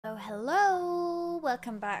Hello,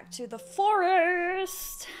 welcome back to the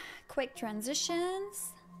forest. Quick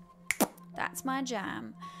transitions, that's my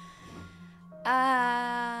jam.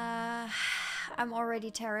 I'm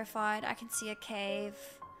already terrified. I can see a cave.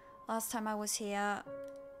 Last time I was here,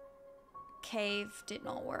 cave did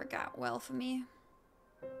not work out well for me.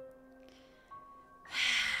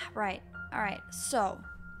 Right, alright, so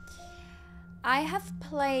I have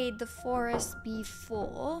played the forest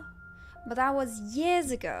before, but that was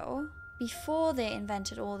years ago, before they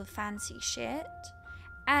invented all the fancy shit.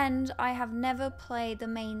 And I have never played the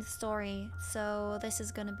main story, so this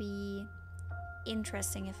is gonna be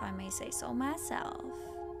interesting, if I may say so myself.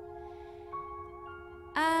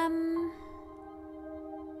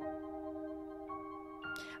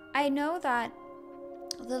 I know that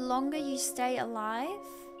the longer you stay alive,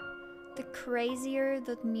 the crazier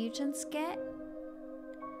the mutants get.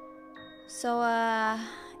 So,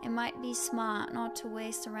 it might be smart not to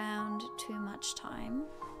waste around too much time.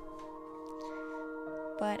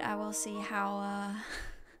 But I will see how,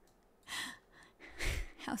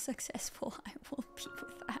 how successful I will be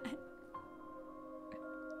with that.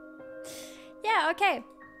 Yeah, okay.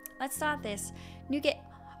 Let's start this. New game.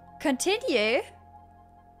 Continue?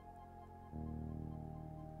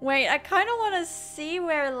 Wait, I kind of want to see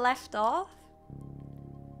where it left off.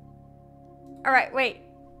 Alright, wait.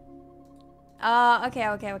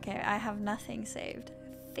 Okay. I have nothing saved.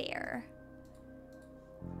 Fair.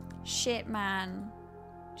 Shit, man.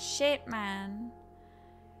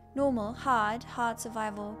 Normal, hard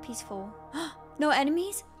survival, peaceful. No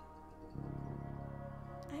enemies?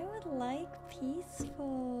 I would like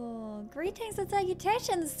peaceful. Greetings and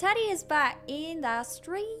salutations. Teddy is back in the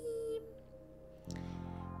stream.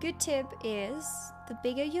 Good tip is, the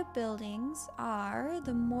bigger your buildings are,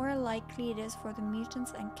 the more likely it is for the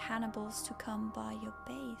mutants and cannibals to come by your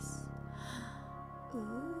base.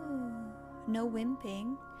 Ooh, no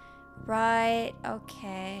wimping. Right,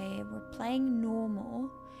 okay, we're playing normal.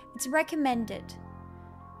 It's recommended.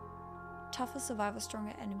 Tougher survival,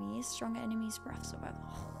 stronger enemies, rough survival.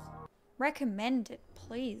 Recommended,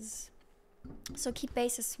 please. So keep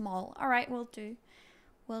bases small. Alright, will do.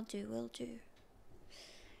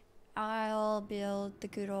 I'll build the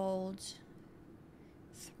good old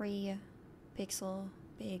 3 pixel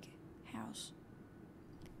big house.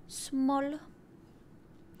 Small.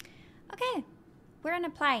 Okay, we're on a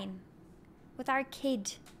plane with our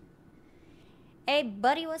kid. Hey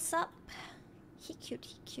buddy, what's up? He cute.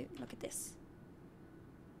 Look at this.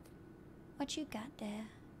 What you got there?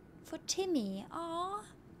 For Timmy, aww.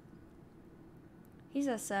 He's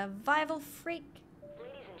a survival freak.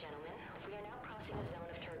 Ladies and gentlemen, we are now crossing a zone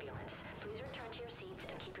of turbulence. Please return to your seats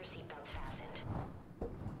and keep your seatbelts fastened.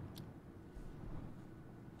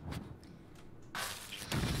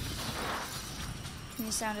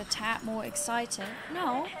 You sound a tad more excited.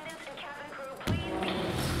 No. Attendants and cabin crew, please.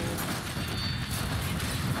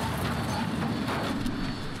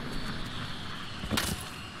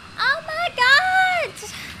 Oh my god!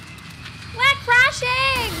 We're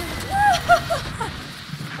crashing!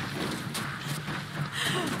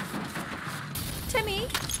 Timmy?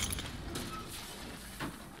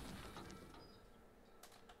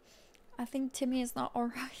 I think Timmy is not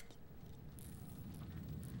alright.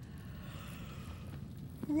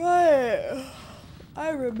 Right. I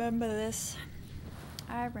remember this.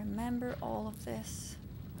 I remember all of this.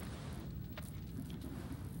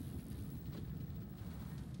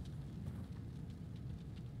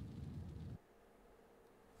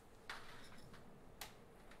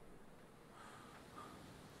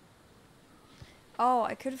 Oh,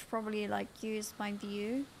 I could have probably like used my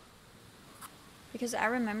view. Because I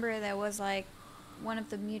remember there was like one of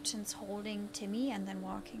the mutants holding Timmy and then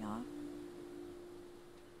walking off.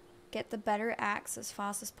 Get the better axe as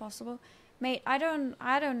fast as possible. Mate,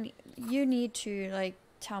 you need to like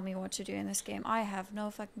tell me what to do in this game. I have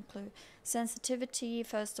no fucking clue. Sensitivity,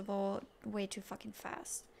 first of all, way too fucking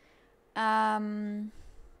fast. There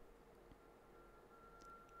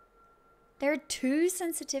are 2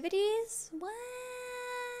 sensitivities? What?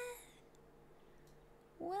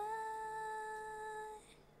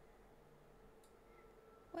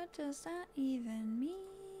 What does that even mean?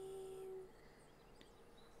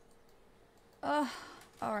 Oh,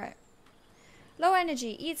 alright. Low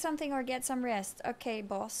energy. Eat something or get some rest. Okay,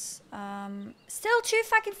 boss. Still too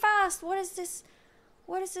fucking fast. What is this?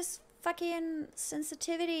 What is this fucking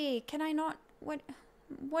sensitivity? Can I not? What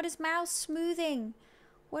is mouse smoothing?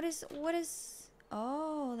 What is?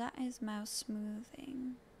 Oh, that is mouse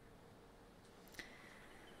smoothing.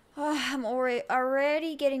 Oh, I'm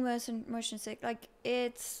already getting motion sick. Like,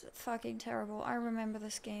 it's fucking terrible. I remember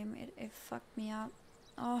this game. It fucked me up.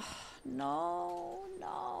 Oh, no,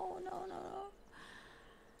 no, no, no, no.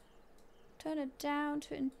 Turn it down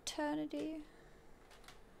to eternity.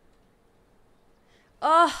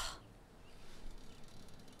 Oh!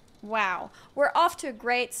 Wow. We're off to a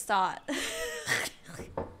great start.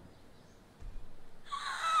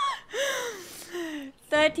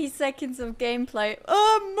 30 seconds of gameplay.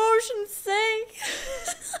 Oh, motion sync!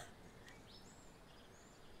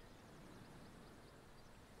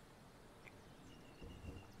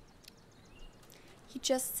 He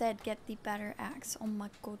just said get the better axe. Oh my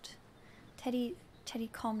god. Teddy,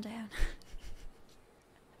 calm down.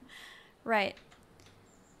 Right.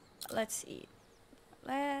 Let's eat.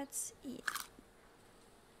 Let's eat.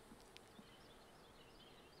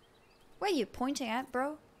 What are you pointing at,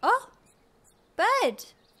 bro? Oh! Bud!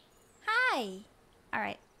 Hi!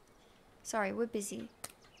 Alright. Sorry, we're busy.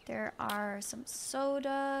 There are some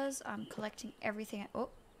sodas. I'm collecting everything. Oh.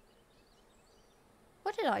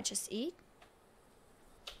 What did I just eat?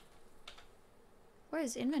 Where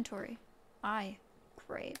is inventory?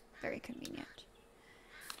 Great. Very convenient.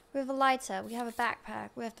 We have a lighter. We have a backpack.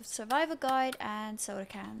 We have the survivor guide and soda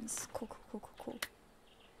cans. Cool, cool, cool, cool, cool.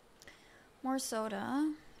 More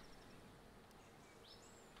soda.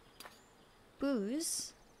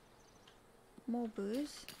 Booze. More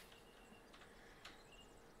booze.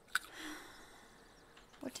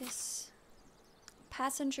 What is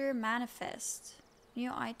passenger manifest?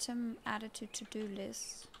 New item added to to-do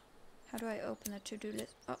list. How do I open the to-do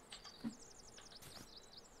list? Oh.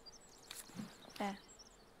 There.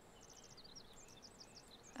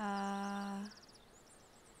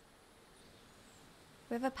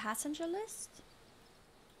 We have a passenger list?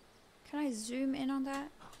 Can I zoom in on that?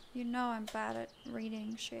 You know I'm bad at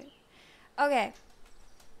reading shit. Okay.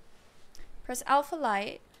 Press alpha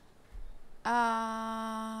light.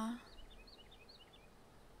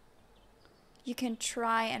 You can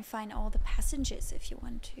try and find all the passengers if you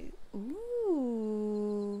want to.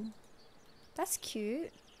 Ooh. That's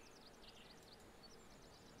cute.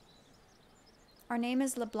 Our name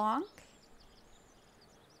is LeBlanc.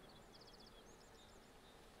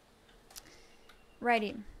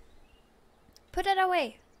 Righty. Put it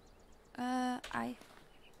away. How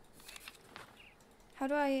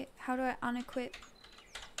do I unequip?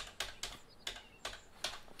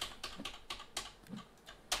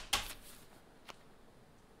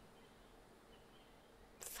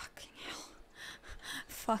 Fucking hell.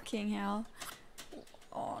 Fucking hell.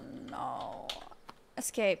 Oh no.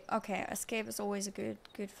 Escape. Okay, escape is always a good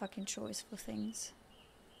fucking choice for things.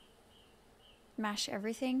 Mash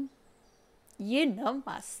everything. You know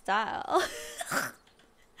my style.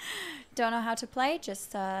 Don't know how to play?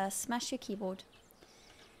 Just smash your keyboard.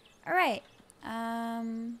 Alright.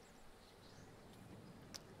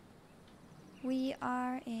 We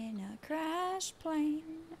are in a crash plane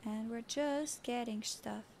and we're just getting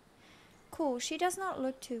stuff. Cool. She does not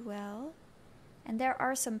look too well. And there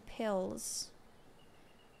are some pills.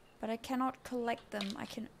 But I cannot collect them. I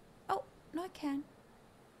can... Oh, no I can.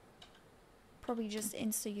 Probably just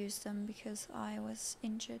insta-use them because I was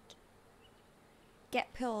injured.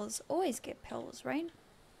 Get pills. Always get pills, right?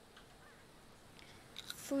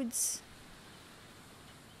 Foods.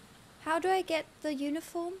 How do I get the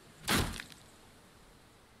uniform?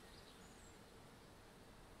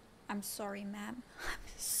 I'm sorry, ma'am. I'm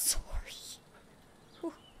sorry.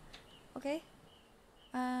 Whew. Okay.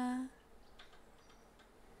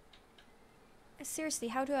 Seriously,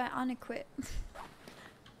 how do I unequip?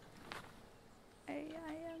 I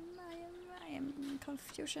am in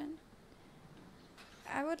confusion.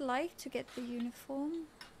 I would like to get the uniform.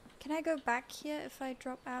 Can I go back here if I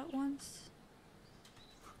drop out once?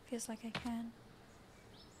 Feels like I can.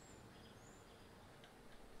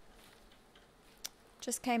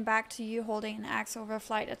 Just came back to you holding an axe over a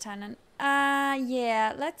flight attendant.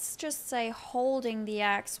 Yeah, let's just say holding the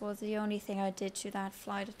axe was the only thing I did to that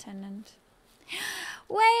flight attendant.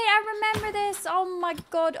 Wait, I remember this. Oh my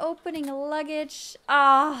god, opening luggage.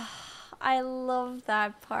 Ah, I love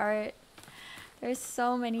that part. There's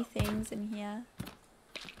so many things in here.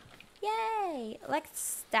 Yay! Let's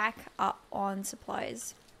stack up on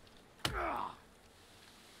supplies.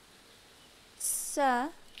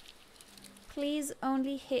 Sir, please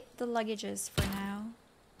only hit the luggages for now.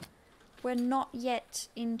 We're not yet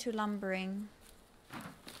into lumbering.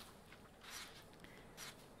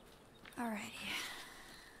 Alrighty.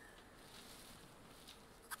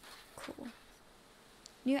 Cool.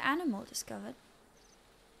 New animal discovered.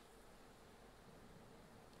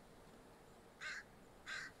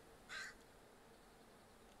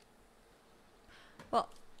 Well,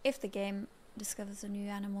 if the game discovers a new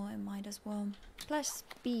animal, it might as well. Plus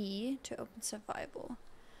B to open survival.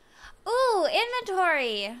 Ooh,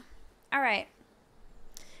 inventory! Alright.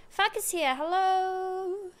 Falk is here,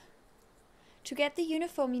 hello! To get the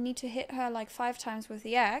uniform, you need to hit her like 5 times with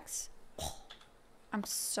the axe. Oh, I'm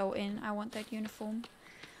so in. I want that uniform.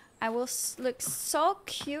 I will look so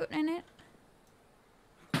cute in it.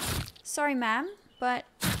 Sorry, ma'am, but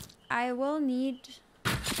I will need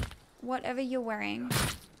whatever you're wearing.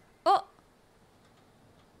 Oh!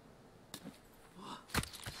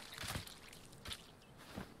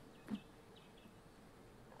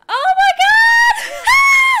 Oh my god!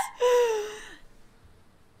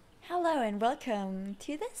 Hello and welcome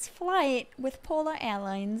to this flight with Polar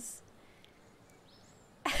Airlines.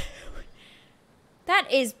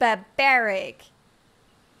 That is barbaric.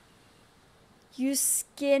 You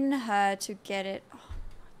skin her to get it. Oh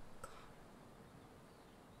my god.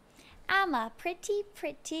 I'm a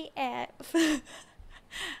pretty air.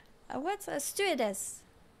 What's a stewardess?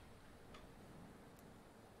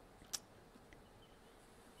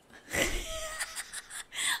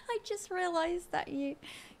 I just realized that you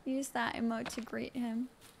used that emote to greet him.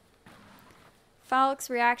 Falk's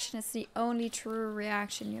reaction is the only true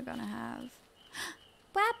reaction you're gonna have.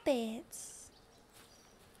 Wabbits!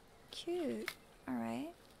 Cute.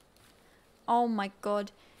 Alright. Oh my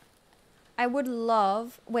god. I would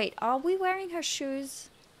love... Wait, are we wearing her shoes?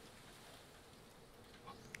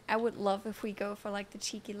 I would love if we go for like the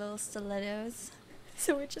cheeky little stilettos.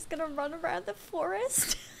 So we're just gonna run around the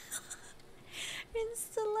forest in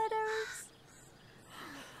stilettos.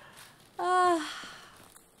 Ah,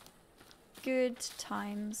 good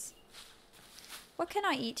times. What can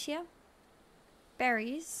I eat here?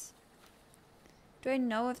 Berries. Do I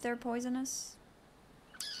know if they're poisonous?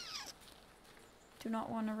 Do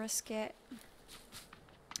not want to risk it.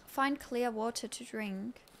 Find clear water to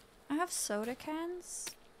drink. I have soda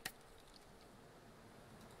cans.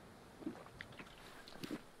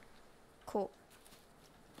 Cool.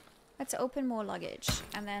 Let's open more luggage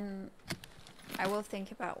and then I will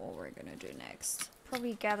think about what we're gonna do next.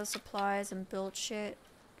 Probably gather supplies and build shit.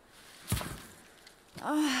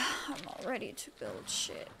 I'm not ready to build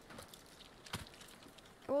shit.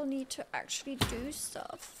 I will need to actually do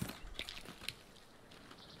stuff.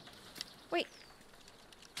 Wait.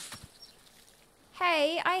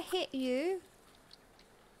 Hey, I hit you.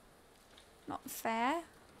 Not fair.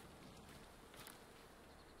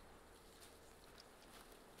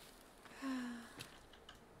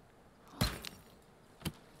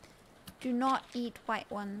 Do not eat white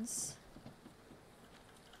ones.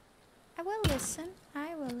 I will listen.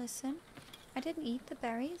 I will listen. I didn't eat the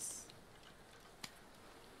berries.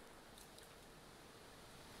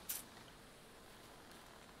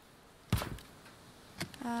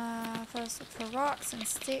 First look for rocks and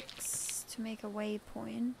sticks to make a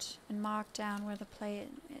waypoint and mark down where the plate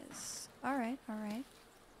is. Alright, alright.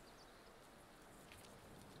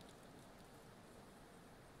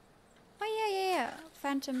 Oh yeah.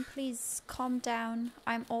 Phantom, please calm down.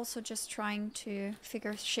 I'm also just trying to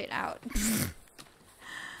figure shit out.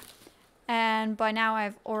 And by now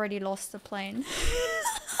I've already lost the plane.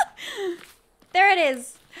 There it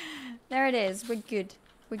is. There it is. We're good.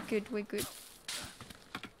 We're good. We're good.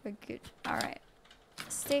 We're good. Alright.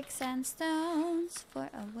 Sticks and stones for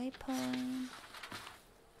a waypoint.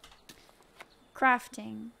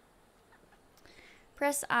 Crafting.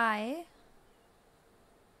 Press I.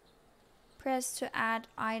 Press to add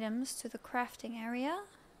items to the crafting area.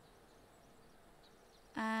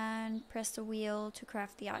 And press the wheel to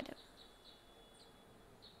craft the item.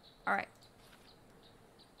 Alright.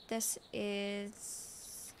 This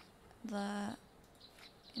is the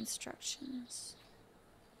instructions.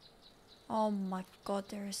 Oh my god,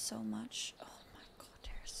 there is so much. Oh my god,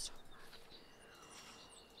 there is so much.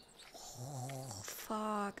 Oh,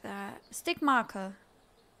 fuck that. Stick marker.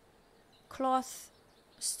 Cloth,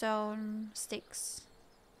 stone, sticks.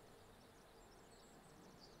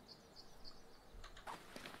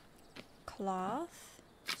 Cloth,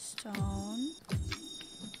 stone,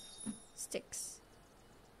 sticks.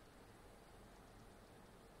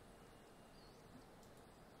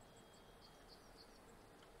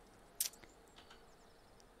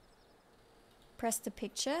 Press the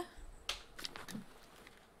picture.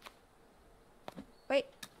 Wait.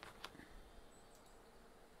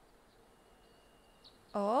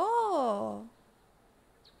 Oh.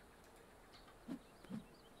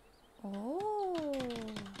 Oh.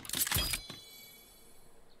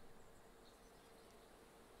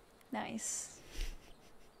 Nice.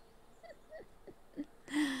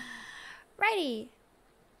 Righty.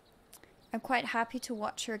 I'm quite happy to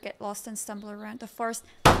watch her get lost and stumble around the forest.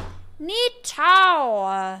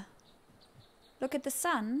 Nito! Look at the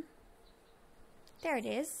sun. There it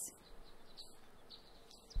is.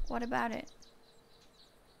 What about it?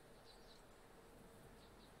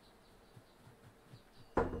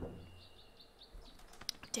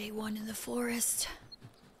 Day 1 in the forest.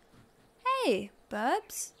 Hey,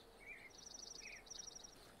 bubs.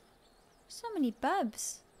 So many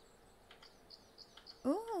bubs.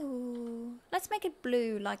 Ooh. Let's make it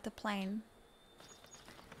blue like the plane.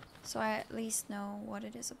 So I at least know what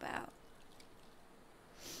it is about.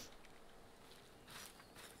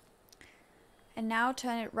 And now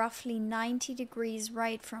turn it roughly 90 degrees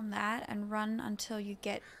right from that and run until you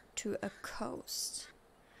get to a coast.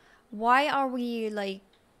 Why are we like...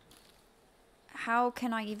 How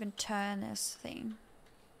can I even turn this thing?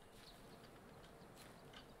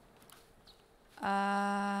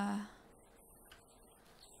 I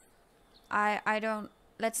don't...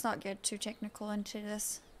 Let's not get too technical into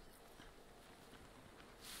this.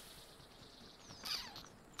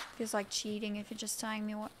 Feels like cheating if you're just telling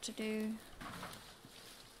me what to do.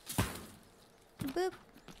 Boop.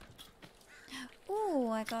 Ooh,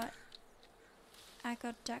 I got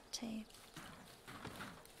duct tape.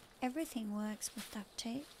 Everything works with duct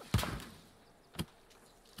tape.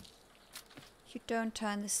 You don't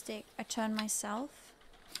turn the stick. I turn myself.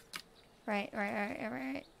 Right.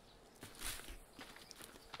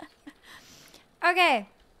 Okay.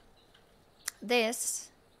 This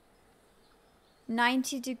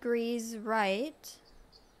 90 degrees right.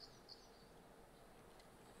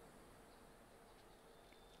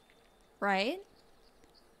 Right?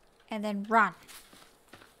 And then run.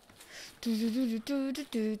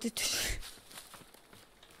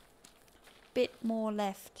 Bit more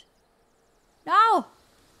left. No!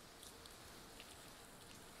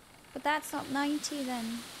 But that's not 90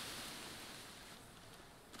 then.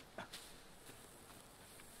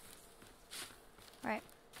 Right.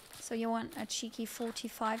 So you want a cheeky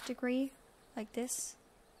 45 degree like this?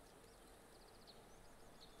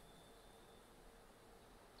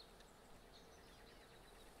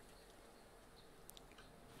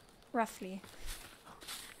 Roughly.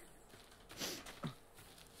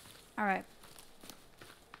 Alright.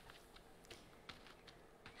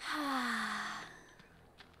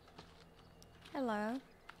 Hello.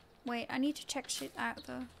 Wait, I need to check shit out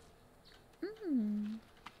though.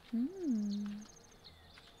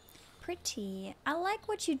 Pretty. I like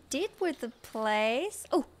what you did with the place.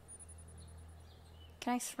 Oh!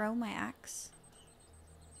 Can I throw my axe?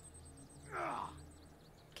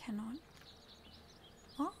 Cannot.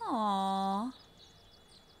 Aww.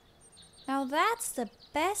 Now that's the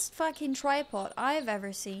best fucking tripod I've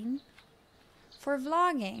ever seen for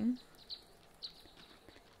vlogging.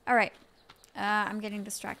 Alright. I'm getting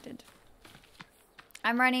distracted.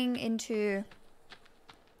 I'm running into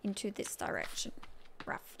this direction,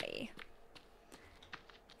 roughly.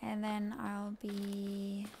 And then I'll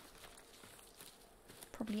be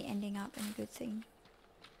probably ending up in a good thing.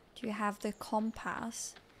 Do you have the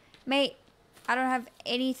compass? Mate, I don't have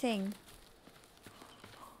anything.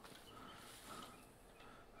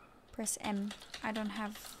 Press M. I don't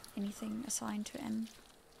have anything assigned to M.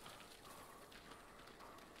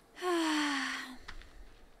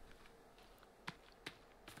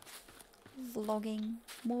 Vlogging.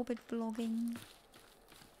 Morbid vlogging.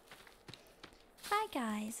 Hi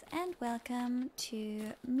guys, and welcome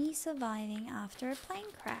to me surviving after a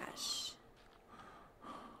plane crash.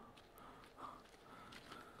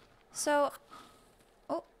 So,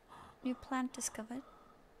 oh, new plant discovered.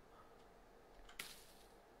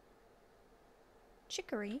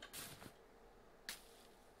 Chicory.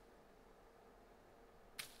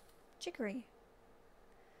 Chicory.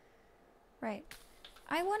 Right.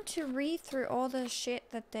 I want to read through all the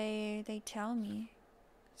shit that they tell me.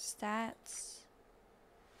 Stats.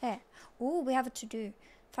 There. Ooh, we have a to-do.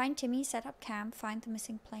 Find Timmy, set up camp, find the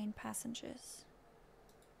missing plane passengers.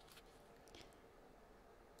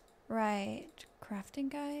 Right.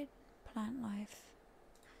 Crafting guide. Plant life.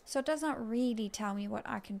 So it does not really tell me what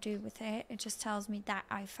I can do with it. It just tells me that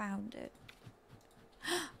I found it.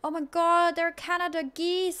 Oh my god, they're Canada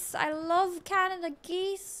geese. I love Canada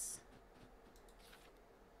geese.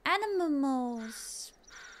 Animals.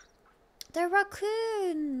 They're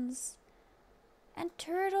raccoons. And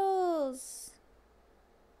turtles.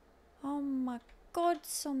 Oh my god,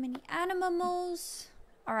 so many animals.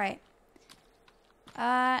 Alright.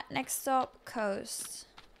 Next stop, coast.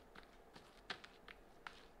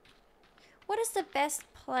 What is the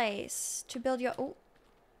best place to build your... Oh.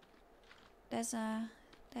 There's a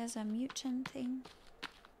mutant thing.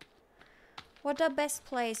 What the best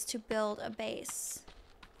place to build a base?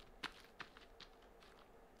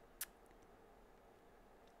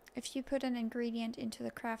 If you put an ingredient into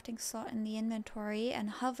the crafting slot in the inventory and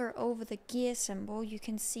hover over the gear symbol, you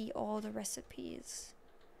can see all the recipes.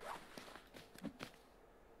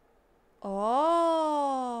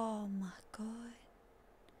 Oh my god.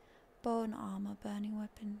 Bone armor, burning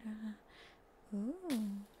weapon. Ooh.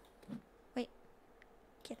 Wait.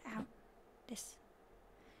 Get out. This.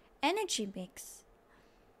 Energy mix.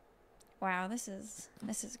 Wow, this is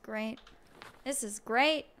great. This is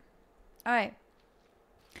great. Alright.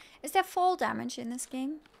 Is there fall damage in this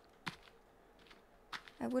game?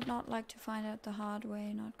 I would not like to find out the hard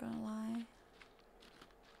way, not gonna lie.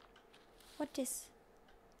 What is?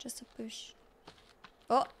 Just a bush.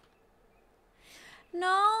 Oh!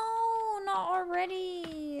 No! Not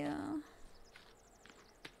already!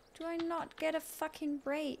 Do I not get a fucking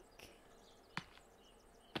break?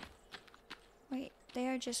 Wait, they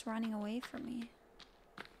are just running away from me.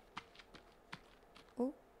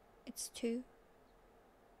 Oh, it's 2.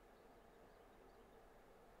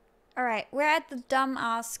 Alright, we're at the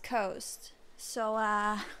dumbass coast. So,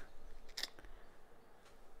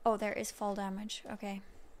 oh, there is fall damage. Okay.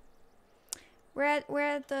 We're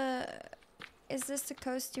at the... Is this the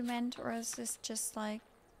coast you meant, or is this just like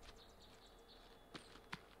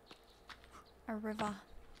a river?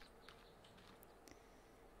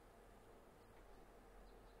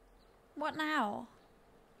 What now?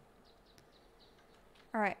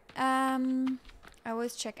 Alright, I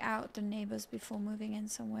always check out the neighbors before moving in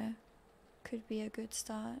somewhere. Could be a good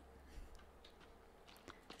start.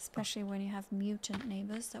 Especially when you have mutant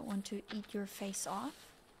neighbors that want to eat your face off.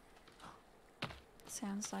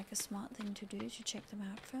 Sounds like a smart thing to do, to check them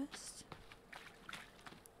out first.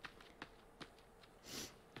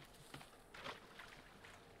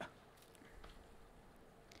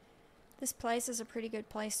 This place is a pretty good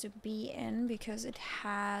place to be in because it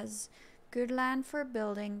has good land for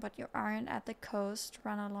building, but you aren't at the coast.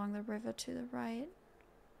 Run along the river to the right.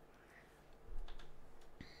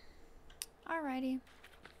 Alrighty.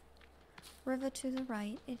 River to the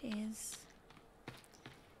right it is.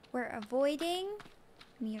 We're avoiding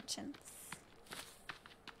mutants.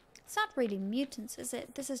 It's not really mutants, is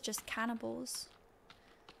it? This is just cannibals.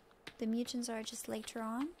 The mutants are just later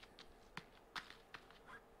on.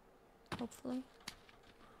 Hopefully.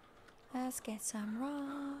 Let's get some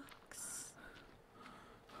rocks.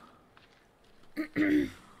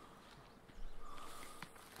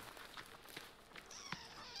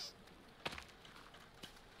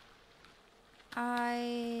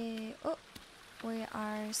 Oh, we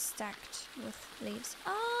are stacked with leaves.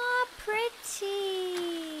 Ah, pretty.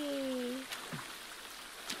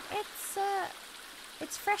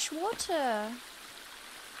 It's fresh water.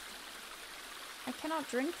 I cannot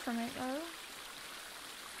drink from it though.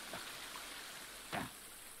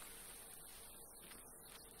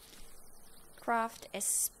 Craft a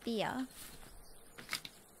spear.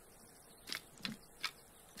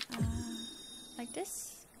 Like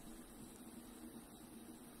this.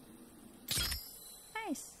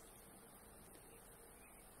 Nice.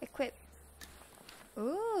 Equip.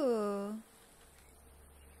 Ooh.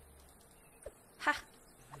 Ha!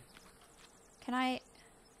 Can I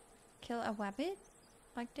kill a rabbit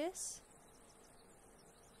like this?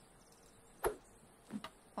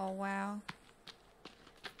 Oh wow.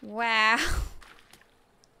 Wow.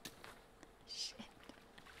 Shit.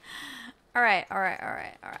 Alright.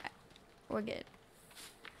 We're good.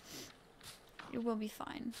 It will be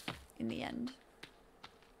fine in the end.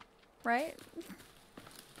 Right?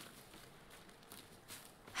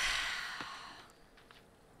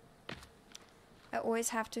 I always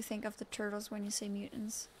have to think of the turtles when you say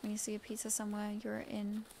mutants. When you see a pizza somewhere, you're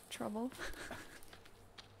in trouble.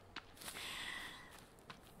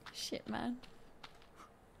 Shit, man.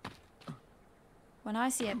 When I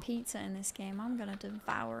see a pizza in this game, I'm gonna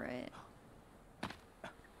devour it.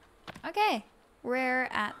 Okay, we're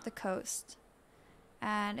at the coast.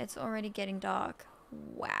 And it's already getting dark.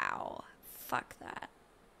 Wow. Fuck that.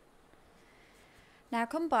 Now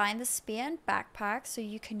combine the spear and backpack so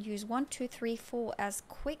you can use 1, 2, 3, 4 as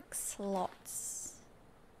quick slots.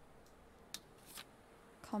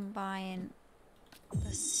 Combine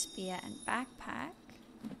the spear and backpack.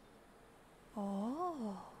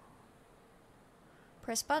 Oh.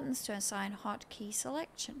 Press buttons to assign hotkey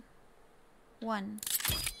selection. 1.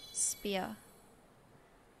 Spear.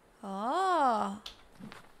 Oh.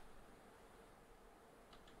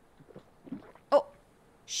 Oh.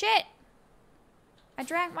 Shit. I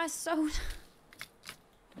drank my soda.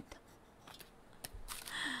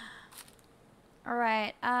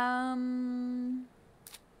 Alright, I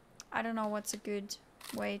don't know what's a good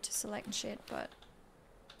way to select shit, but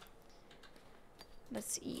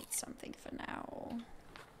let's eat something for now.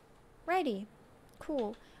 Righty.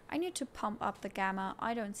 Cool. I need to pump up the gamma.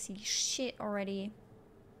 I don't see shit already.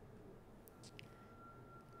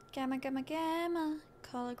 Gamma, gamma, gamma.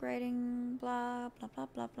 Color grading, blah, blah, blah,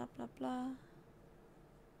 blah, blah, blah, blah.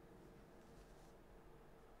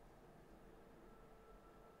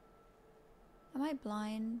 Am I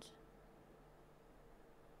blind?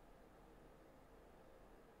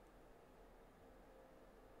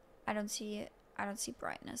 I don't see it. I don't see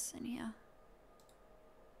brightness in here.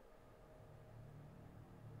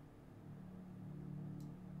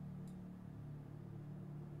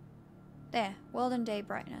 There, world and day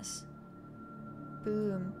brightness.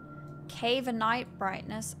 Boom. Cave and night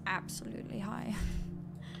brightness, absolutely high.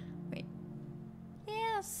 Wait.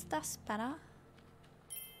 Yeah, that's better.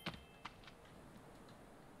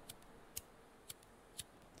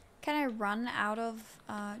 Can I run out of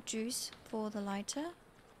juice for the lighter?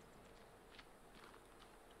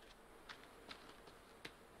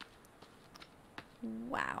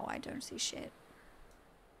 Wow, I don't see shit.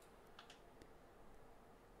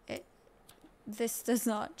 This does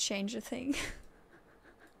not change a thing.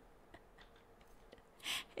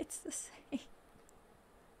 It's the same.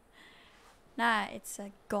 Nah, it's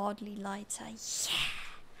a godly lighter. Yeah!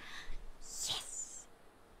 Yes!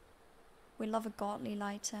 We love a godly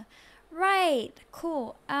lighter. Right,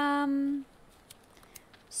 cool.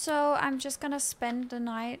 So I'm just gonna spend the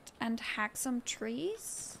night and hack some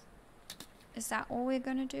trees? Is that all we're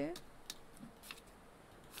gonna do?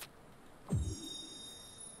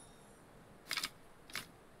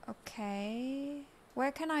 Okay.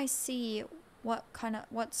 Where can I see what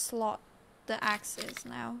slot the axe is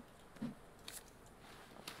now?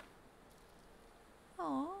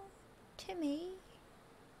 Oh, Timmy.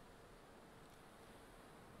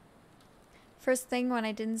 First thing when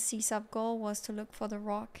I didn't see Subgoal was to look for the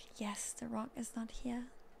rock. Yes, the rock is not here.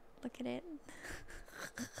 Look at it.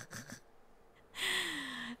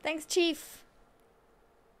 Thanks, Chief.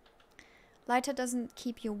 Lighter doesn't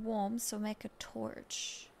keep you warm, so make a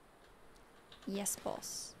torch. Yes,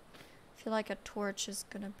 boss. I feel like a torch is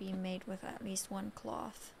gonna be made with at least one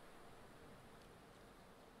cloth.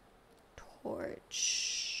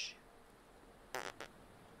 Torch.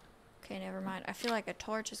 Okay, never mind. I feel like a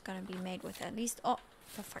torch is gonna be made with at least... Oh,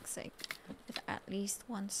 for fuck's sake. With at least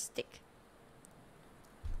one stick.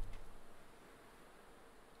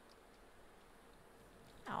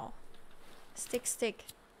 Ow. Stick, stick.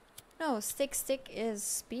 No, stick, stick is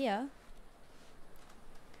spear.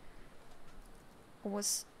 Or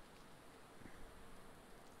was...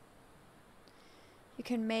 You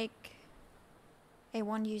can make a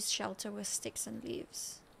one-use shelter with sticks and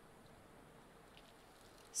leaves.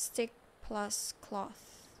 Stick plus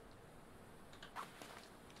cloth.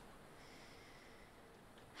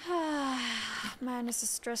 Man, this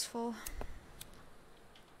is stressful.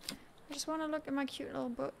 I just want to look at my cute little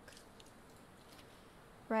book.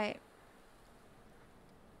 Right.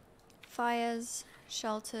 Fires,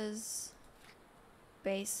 shelters,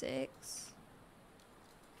 basics.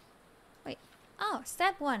 Wait. Oh,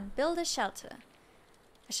 step 1. Build a shelter.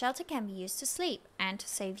 A shelter can be used to sleep and to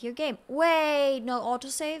save your game. Wait, no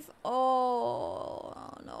autosave? Oh,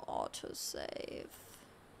 no autosave.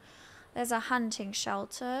 There's a hunting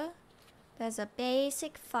shelter. There's a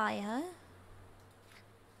basic fire.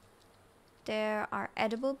 There are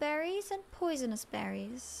edible berries and poisonous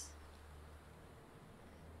berries.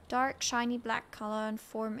 Dark, shiny black color and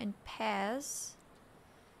form in pairs.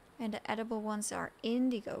 And the edible ones are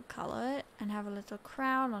indigo colored and have a little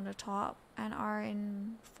crown on the top and are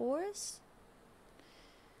in 4s.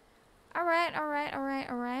 Alright.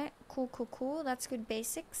 Cool. That's good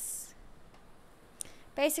basics.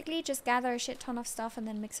 Basically, just gather a shit ton of stuff and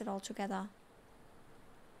then mix it all together.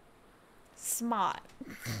 Smart.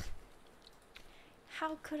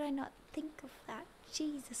 How could I not think of that?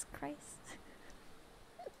 Jesus Christ.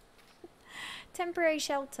 Temporary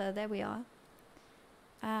shelter. There we are.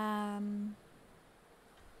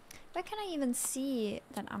 Where can I even see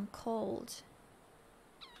that I'm cold?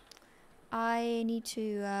 I need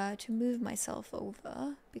to move myself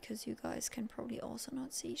over because you guys can probably also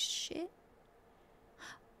not see shit.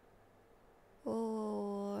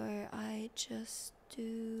 Or I just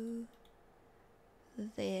do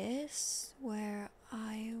this where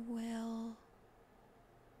I will...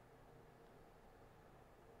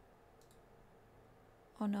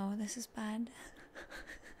 Oh no, this is bad.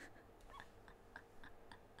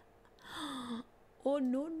 Oh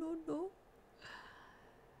no.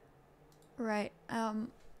 Right,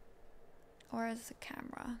 where is the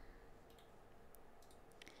camera?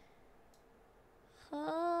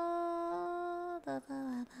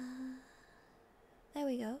 There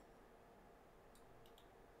we go.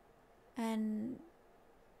 And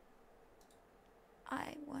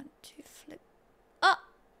I want to flip. Oh!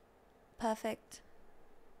 Perfect.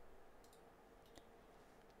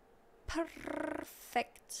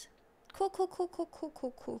 Perfect. Cool, cool, cool, cool, cool,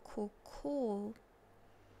 cool, cool, cool, cool.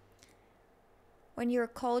 When you're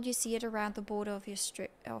cold, you see it around the border of your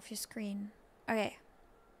screen. Okay.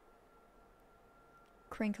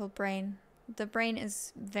 Crinkled brain. The brain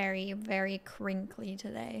is very, very crinkly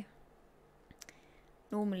today.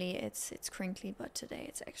 Normally it's crinkly, but today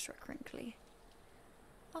it's extra crinkly.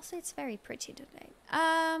 Also, it's very pretty today.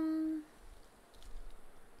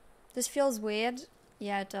 This feels weird.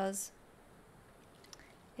 Yeah, it does.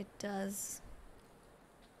 It does.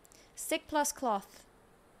 Stick plus cloth.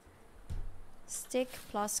 Stick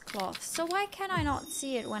plus cloth. So why can I not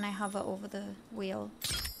see it when I hover over the wheel?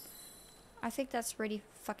 I think that's really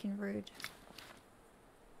fucking rude.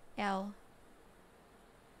 L.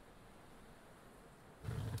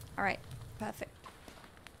 Alright, perfect.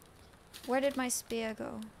 Where did my spear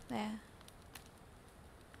go? There.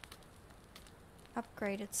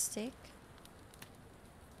 Upgraded stick.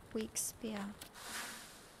 Weak spear.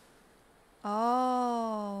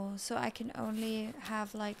 Oh, so I can only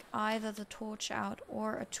have like either the torch out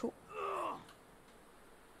or a tool.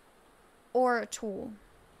 Or a tool.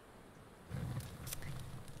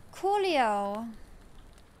 Coolio.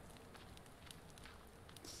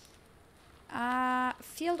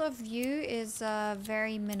 Field of view is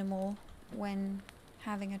very minimal when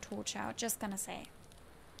having a torch out, just gonna say.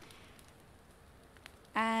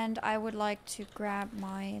 And I would like to grab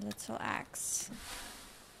my little axe.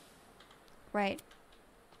 Right.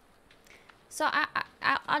 So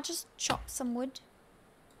I'll just chop some wood.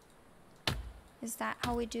 Is that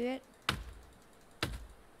how we do it?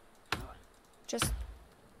 Just...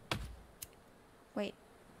 Wait.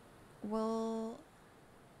 Will...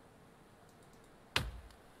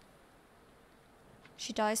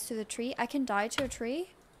 She dies to the tree? I can die to a tree?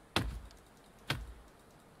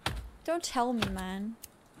 Don't tell me, man.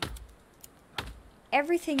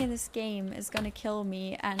 Everything in this game is gonna kill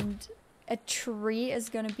me and a tree is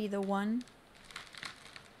gonna be the one.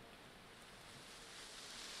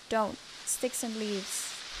 Don't. Sticks and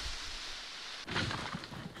leaves.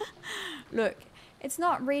 Look, it's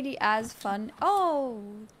not really as fun. Oh,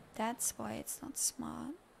 that's why it's not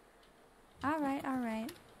smart. Alright,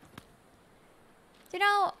 alright. You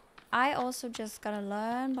know, I also just gotta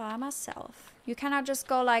learn by myself. You cannot just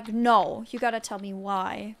go like, no. You gotta tell me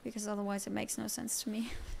why, because otherwise it makes no sense to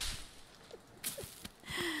me.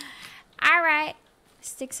 Alright.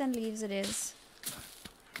 Sticks and leaves it is.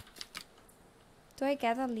 Do I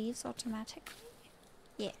gather leaves automatically?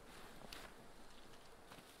 Yeah.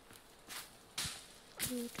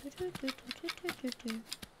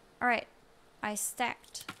 Alright. I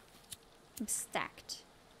stacked. I'm stacked.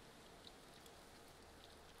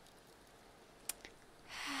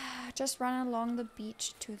 Just run along the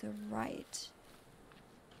beach to the right.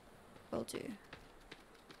 Will do.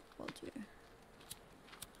 Will do.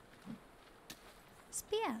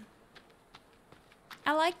 Spear.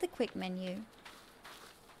 I like the quick menu.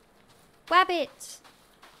 Wabbit!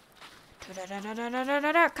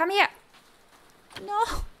 Come here! No!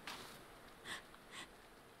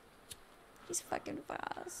 He's fucking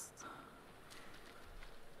fast.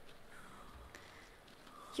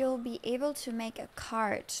 You'll be able to make a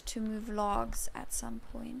cart to move logs at some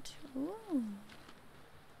point. Ooh.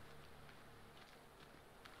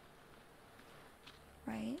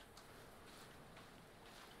 Right.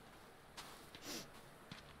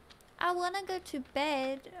 I wanna go to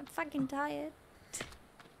bed. I'm fucking tired.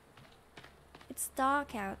 It's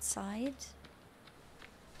dark outside.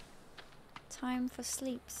 Time for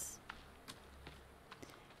sleeps.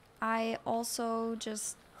 I also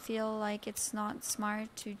just feel like it's not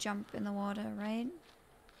smart to jump in the water, right?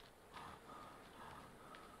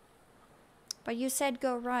 But you said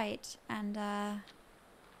go right, and I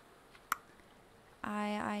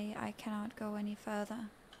cannot go any further.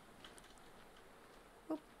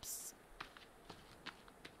 Oops.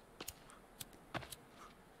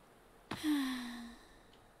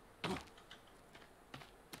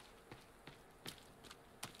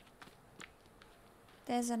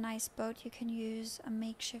 There's a nice boat you can use, a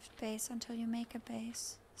makeshift base until you make a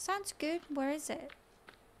base. Sounds good. Where is it?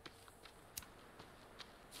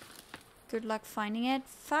 Good luck finding it.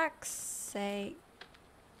 Fuck's sake.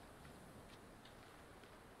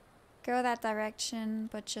 Go that direction,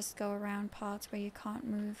 but just go around parts where you can't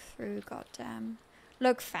move through, goddamn.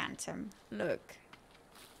 Look, Phantom. Look.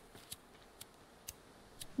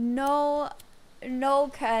 No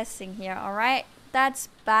cursing here, alright? That's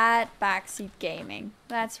bad backseat gaming.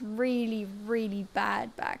 That's really, really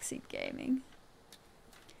bad backseat gaming.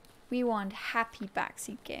 We want happy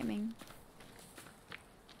backseat gaming.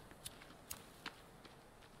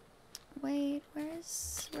 Wait,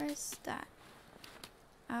 where's that?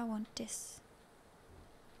 I want this.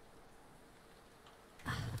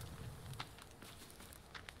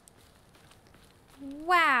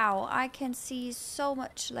 Wow, I can see so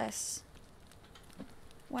much less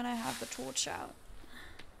when I have the torch out.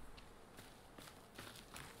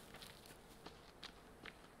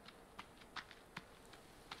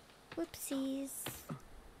 Whoopsies.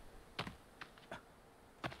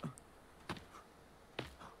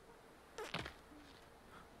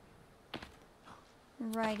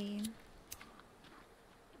 Righty.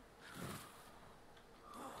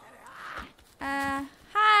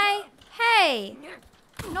 Hi! Hey!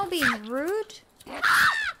 No being rude.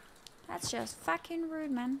 That's just fucking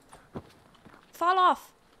rude, man. Fall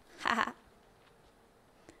off! Haha.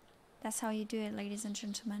 That's how you do it, ladies and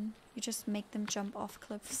gentlemen. You just make them jump off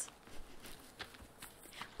cliffs.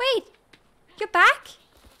 Wait! You're back?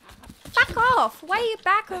 Fuck off! Why are you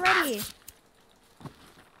back already?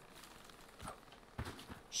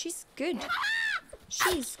 She's good.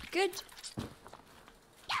 She's good.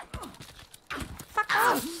 Fuck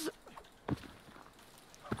off!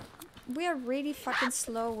 We are really fucking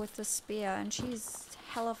slow with the spear and she's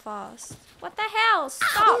hella fast. What the hell?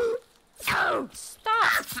 Stop!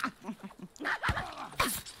 Stop!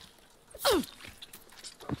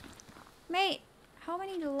 Mate, how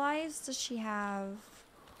many lives does she have?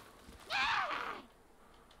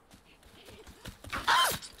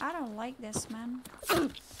 I don't like this, man.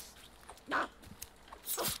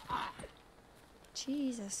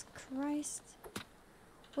 Jesus Christ.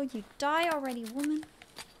 Will you die already, woman?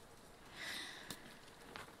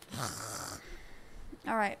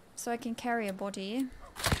 Alright, so I can carry a body,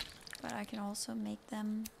 but I can also make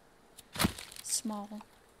them small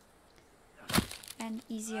and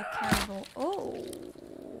easier carryable.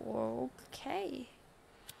 Oh, okay.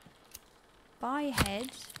 Bye,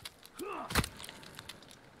 head.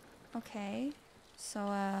 Okay, so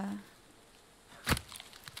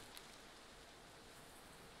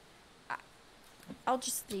I'll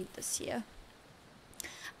just leave this here.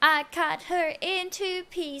 I cut her into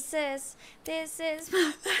pieces. This is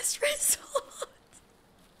my last resort.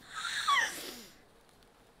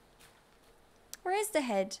 Where is the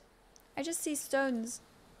head? I just see stones.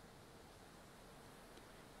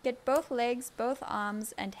 Get both legs, both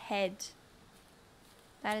arms, and head.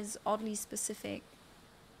 That is oddly specific.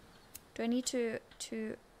 Do I need to...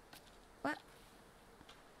 What?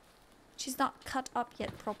 She's not cut up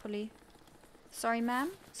yet properly. Sorry,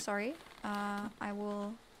 ma'am. Sorry. I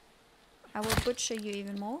will butcher you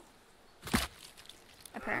even more.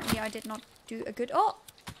 Apparently I did not do a good... Oh!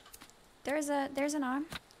 There's an arm.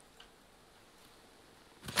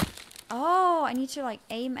 Oh, I need to like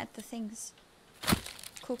aim at the things.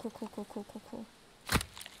 Cool.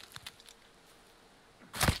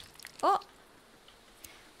 Oh!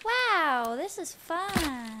 Wow, this is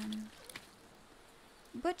fun.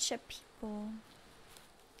 Butcher people.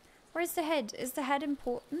 Where's the head? Is the head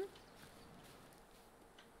important?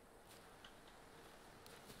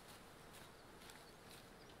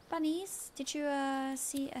 Bunnies, did you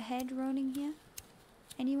see a head rolling here?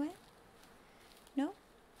 Anywhere? No?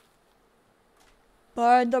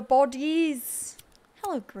 Burn the bodies!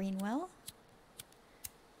 Hello, Greenwell.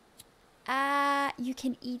 You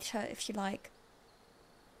can eat her if you like.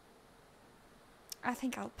 I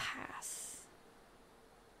think I'll pass.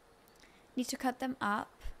 Need to cut them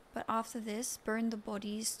up, but after this, burn the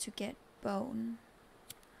bodies to get bone.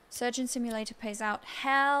 Surgeon Simulator pays out.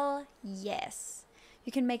 Hell yes.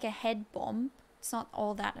 You can make a head bomb. It's not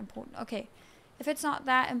all that important. Okay. If it's not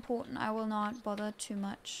that important, I will not bother too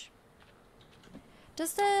much.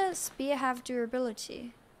 Does the spear have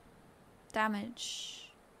durability?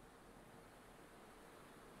 Damage.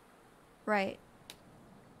 Right.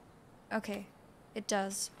 Okay. It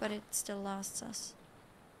does, but it still lasts us.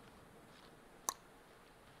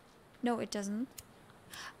 No, it doesn't.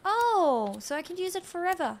 Oh, so I can use it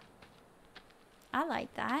forever. I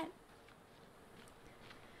like that.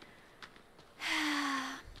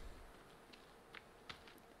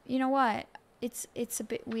 You know what? It's a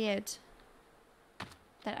bit weird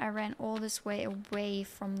that I ran all this way away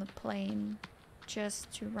from the plane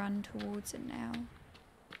just to run towards it now.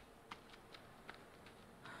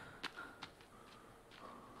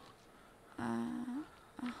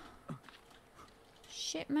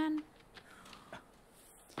 Shit, man.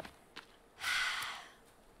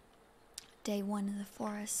 Day 1 in the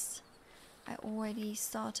forest. I already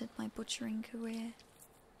started my butchering career.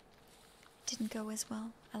 Didn't go as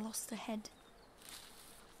well. I lost a head.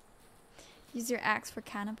 Use your axe for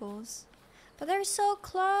cannibals. But they're so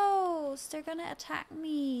close. They're gonna attack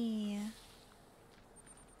me.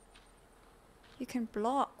 You can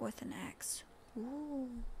block with an axe. Ooh.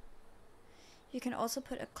 You can also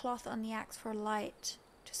put a cloth on the axe for light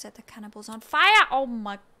to set the cannibals on fire. Oh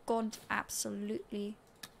my god, absolutely.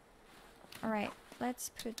 Alright, let's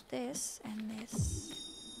put this and this.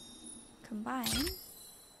 Combine.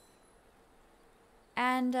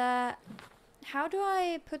 And how do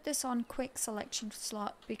I put this on quick selection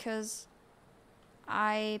slot? Because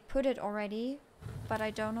I put it already, but I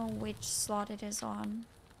don't know which slot it is on.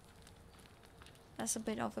 That's a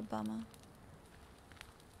bit of a bummer.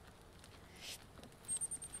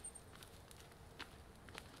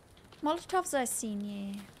 Molotovs I've seen,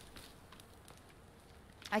 yeah.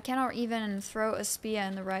 I cannot even throw a spear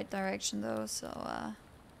in the right direction though, so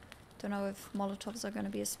don't know if Molotovs are gonna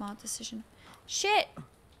be a smart decision. Shit!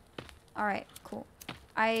 Alright, cool.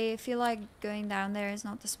 I feel like going down there is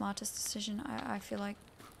not the smartest decision. I feel like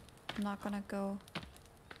I'm not gonna go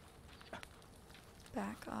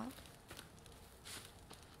back up.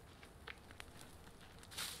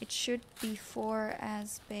 It should be 4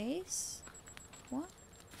 as base. What?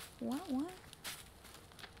 What?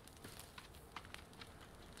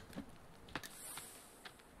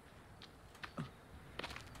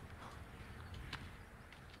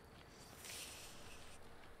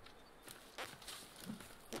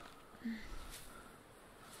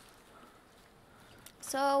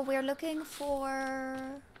 So we're looking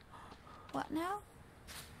for what now?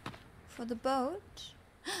 For the boat?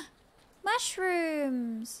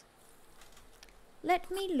 Mushrooms!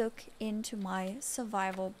 Let me look into my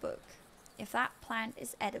survival book. If that plant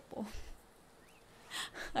is edible.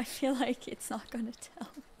 I feel like it's not gonna tell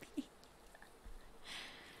me.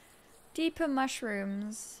 Deeper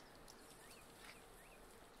mushrooms.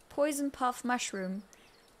 Poison puff mushroom.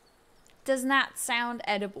 Does not sound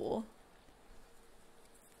edible.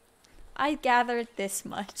 I gathered this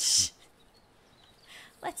much.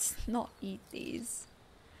 Let's not eat these.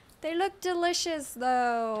 They look delicious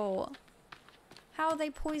though. How are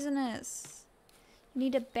they poisonous? You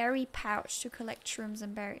need a berry pouch to collect shrooms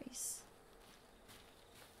and berries.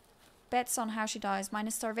 Bets on how she dies.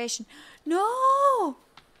 Minus starvation. No!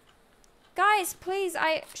 Guys, please,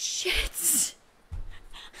 shit!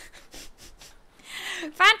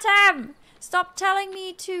 Phantom! Stop telling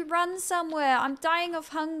me to run somewhere. I'm dying of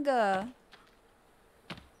hunger.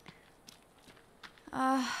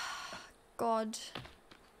 God.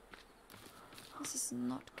 This is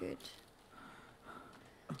not good.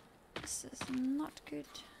 This is not good.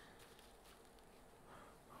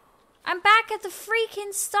 I'm back at the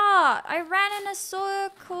freaking start. I ran in a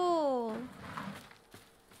circle.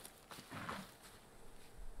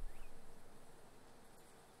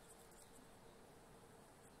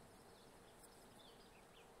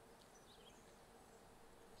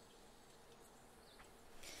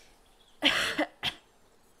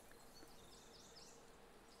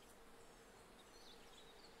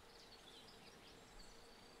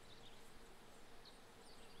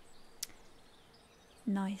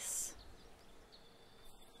 Nice.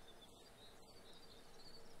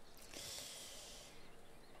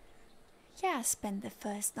 Yeah, spend the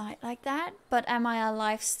first night like that. But am I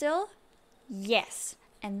alive still? Yes.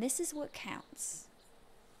 And this is what counts.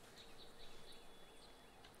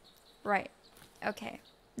 Right. Okay.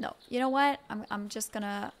 No. You know what? I'm just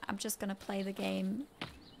gonna play the game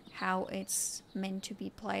how it's meant to be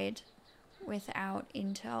played without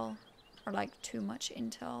intel or like too much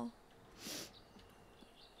intel.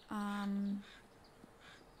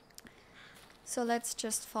 So let's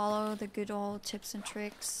just follow the good old tips and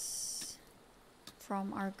tricks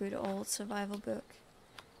from our good old survival book.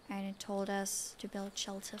 And it told us to build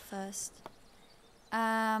shelter first.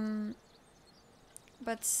 But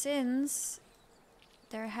since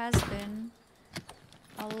there has been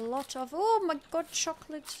a lot of... Oh my god,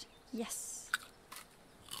 chocolate. Yes.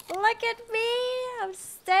 Look at me. I'm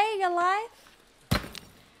staying alive.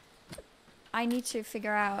 I need to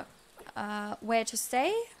figure out where to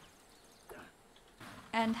stay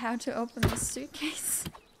and how to open this suitcase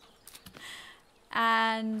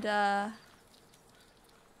and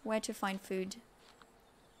where to find food.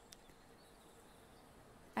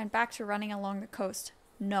 And back to running along the coast.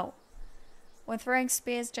 No. When throwing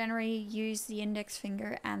spears, generally use the index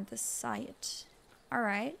finger and the sight.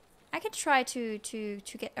 Alright. I could try to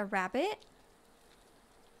get a rabbit.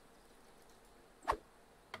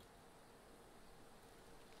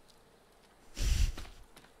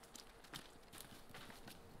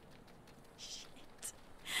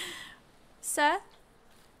 Sir?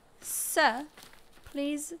 Sir?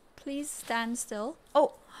 Please, please stand still.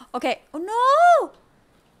 Oh, okay. Oh no!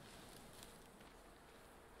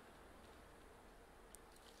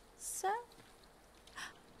 Sir?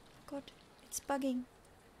 God, it's bugging.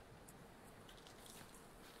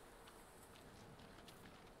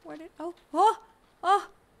 Where did... Oh! Oh! Oh!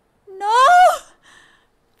 No!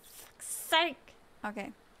 Fuck's sake.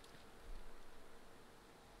 Okay.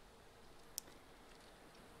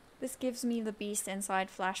 This gives me the Beast Inside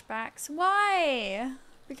flashbacks. Why?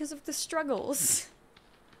 Because of the struggles.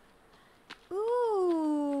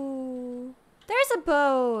 Ooh. There's a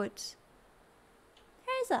boat.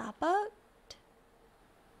 There's a boat.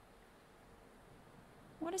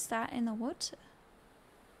 What is that in the water?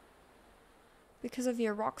 Because of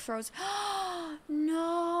your rock throws.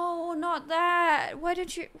 No, not that. Why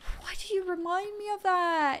did you remind me of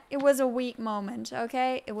that? It was a weak moment,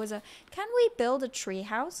 okay? It was a... Can we build a tree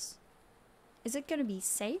house? Is it gonna be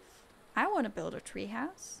safe? I want to build a tree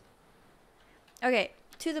house. Okay,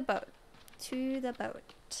 to the boat. To the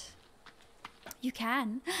boat. You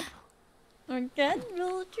can. I can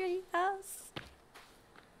build a tree house.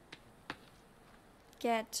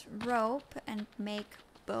 Get rope and make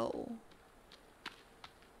bow.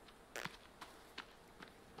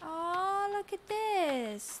 Oh, look at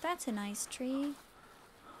this. That's a nice tree.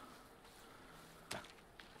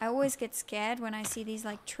 I always get scared when I see these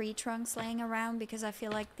like tree trunks laying around because I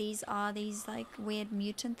feel like these are these like weird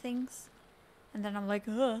mutant things. And then I'm like,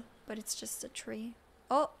 ugh, but it's just a tree.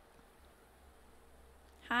 Oh.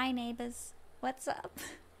 Hi, neighbors. What's up?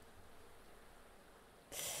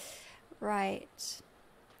 Right.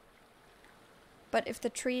 But if the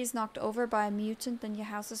tree is knocked over by a mutant, then your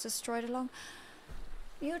house is destroyed along.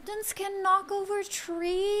 Mutants can knock over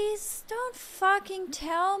trees? Don't fucking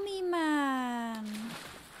tell me, man.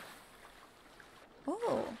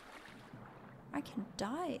 Oh. I can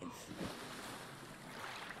dive.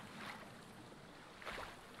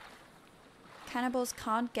 Cannibals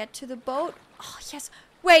can't get to the boat? Oh, yes.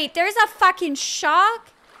 Wait, there's a fucking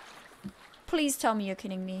shark? Please tell me you're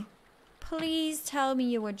kidding me. Please tell me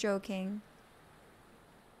you were joking.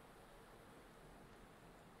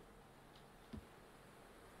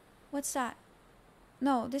 What's that?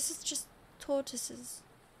 No, this is just tortoises.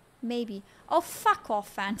 Maybe. Oh, fuck off,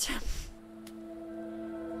 Phantom.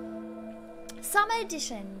 Summer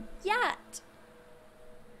edition. Yet.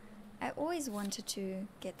 I always wanted to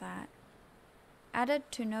get that. Added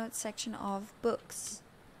to notes section of books.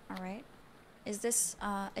 Alright. Is this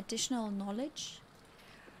additional knowledge?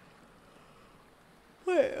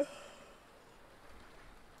 Where?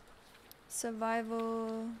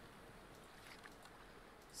 Survival.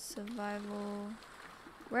 Survival.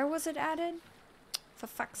 Where was it added? For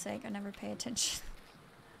fuck's sake, I never pay attention.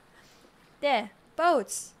 There.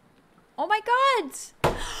 Boats. Oh my god!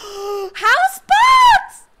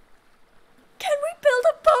 Houseboats! Can we build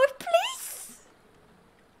a boat, please?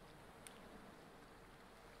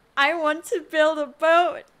 I want to build a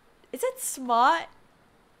boat. Is it smart?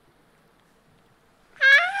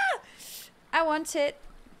 Ah! I want it.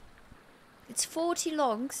 It's 40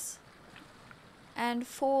 logs. And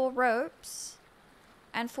 4 ropes.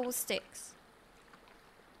 And 4 sticks.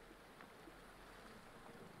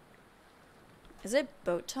 Is it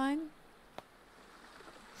boat time?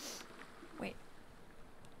 Wait.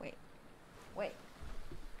 Wait. Wait.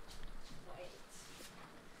 Wait.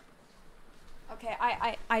 Okay,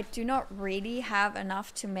 I do not really have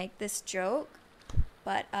enough to make this joke.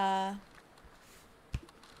 But, Huh.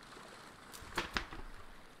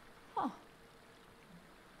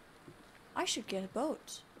 I should get a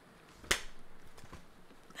boat.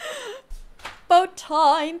 Boat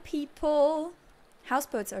time, people.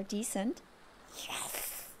 Houseboats are decent.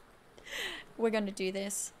 Yes. We're gonna do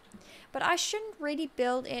this. But I shouldn't really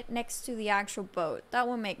build it next to the actual boat. That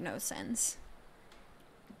will make no sense.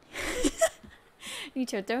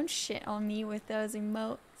 Nito, don't shit on me with those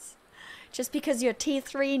emotes. Just because you're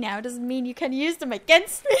T3 now doesn't mean you can use them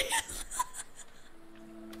against me.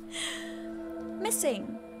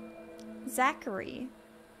 Missing. Zachary.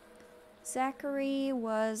 Zachary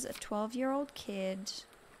was a 12-year-old kid,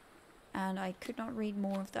 and I could not read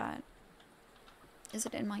more of that. Is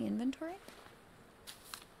it in my inventory?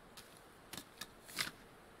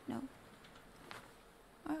 No.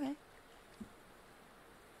 Okay.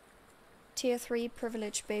 Tier 3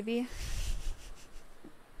 privilege, baby.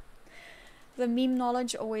 The meme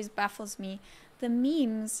knowledge always baffles me. The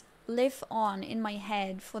memes live on in my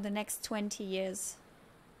head for the next 20 years.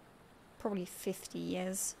 Probably 50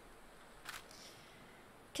 years.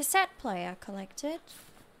 Cassette player collected.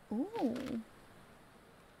 Ooh.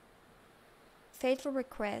 Faithful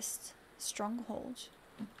request. Stronghold.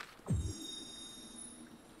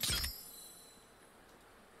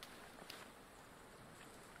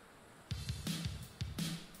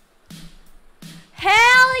 Hell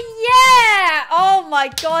yeah! Oh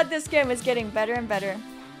my god, this game is getting better and better.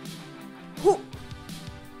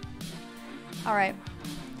 Alright.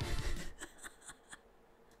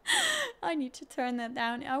 I need to turn that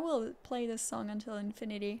down. I will play this song until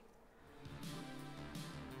infinity.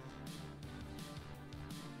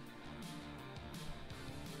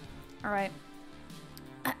 Alright.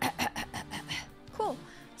 Cool.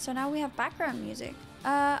 So now we have background music.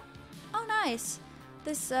 Oh nice.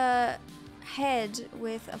 This head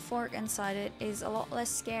with a fork inside it is a lot less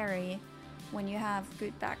scary when you have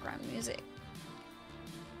good background music.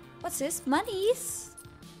 What's this? Monies?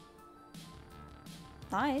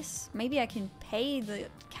 Nice. Maybe I can pay the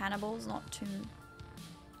cannibals not to...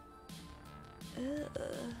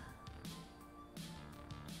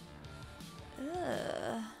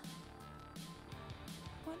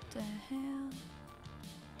 What the hell?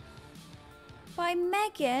 By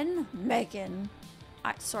Megan? Megan.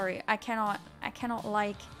 Sorry, I cannot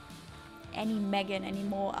like any Megan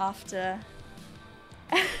anymore after...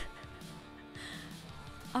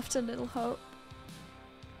 after Little Hope.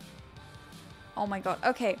 Oh my god.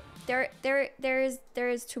 Okay. There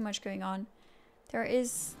is too much going on. There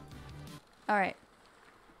is... Alright.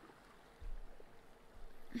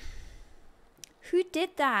 Who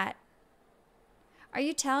did that? Are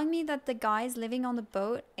you telling me that the guys living on the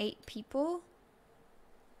boat ate people?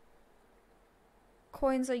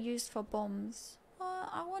 Coins are used for bombs.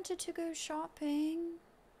 I wanted to go shopping.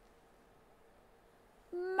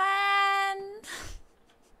 Man!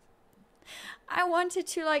 I wanted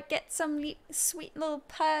to like get some sweet little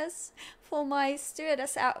purse for my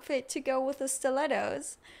stewardess outfit to go with the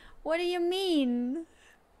stilettos. What do you mean?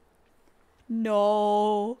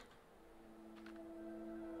 No.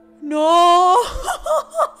 No.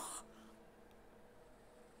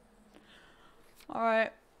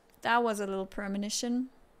 Alright. That was a little premonition.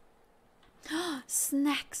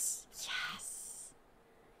 Snacks. Yes.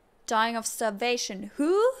 Dying of starvation.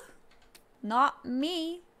 Who? Not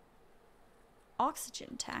me.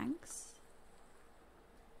 Oxygen tanks.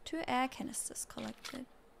 2 air canisters collected.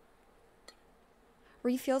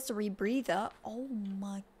 Refills the rebreather. Oh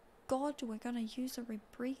my god, we're gonna use a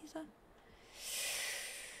rebreather?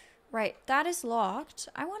 Right, that is locked.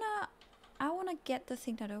 I wanna get the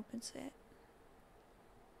thing that opens it.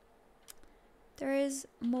 There is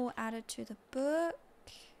more added to the book.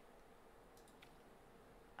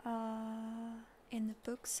 In the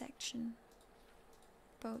book section.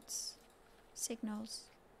 Boats. Signals.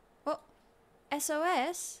 Oh,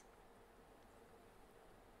 SOS?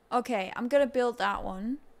 Okay, I'm gonna build that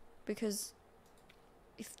one because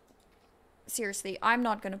seriously, I'm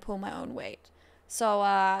not gonna pull my own weight. So,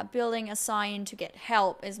 building a sign to get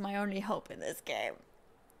help is my only hope in this game.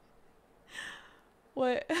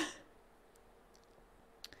 What?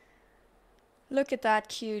 Look at that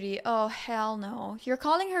cutie. Oh, hell no. You're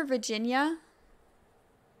calling her Virginia?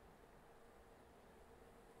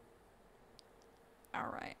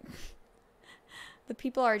 Alright. The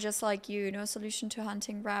people are just like you. No solution to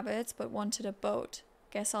hunting rabbits, but wanted a boat.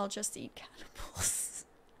 Guess I'll just eat cannibals.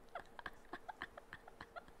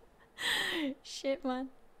 Shit, man.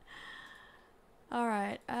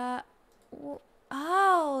 Alright.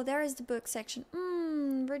 Oh, there is the book section.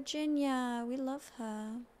 Virginia. We love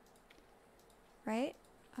her. Right?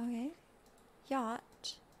 Okay.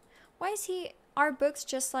 Yacht. Why is he... Are books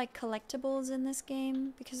just like collectibles in this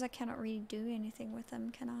game? Because I cannot really do anything with them,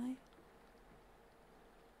 can I?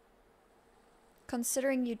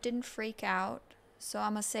 Considering you didn't freak out, so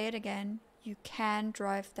I'm gonna say it again. You can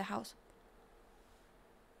drive the house.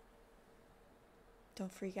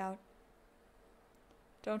 Don't freak out.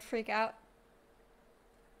 Don't freak out.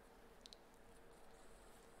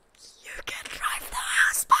 You can drive the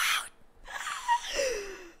houseboat.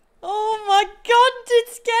 Oh my god,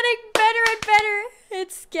 it's getting better and better.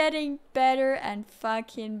 It's getting better and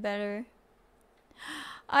fucking better.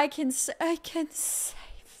 I can save.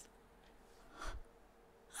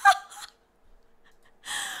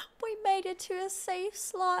 We made it to a safe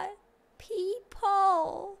slot.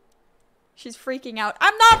 People. She's freaking out.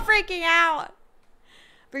 I'm not freaking out.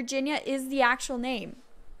 Virginia is the actual name.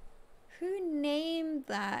 Who named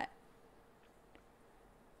that?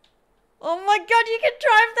 Oh my god, you can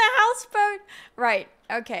drive the houseboat. Right,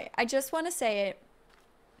 okay. I just want to say it.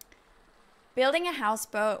 Building a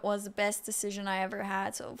houseboat was the best decision I ever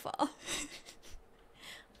had so far.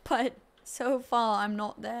 But so far, I'm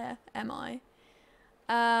not there, am I?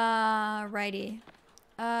 Righty.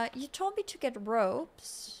 You told me to get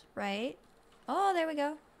ropes. right? Oh, there we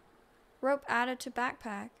go. Rope added to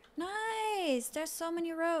backpack. Nice! There's so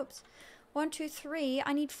many ropes. 1, 2, 3.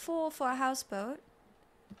 I need 4 for a houseboat.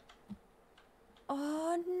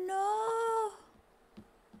 Oh no!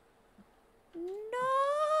 No!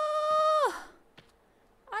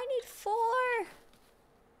 I need 4.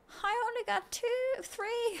 I only got 2, 3.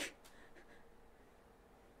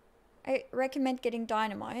 I recommend getting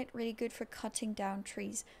dynamite. Really good for cutting down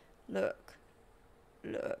trees. Look.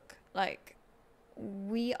 Look. Like,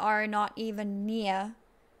 we are not even near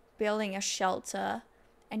building a shelter,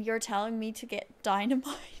 and you're telling me to get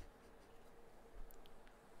dynamite?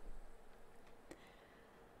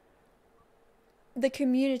 The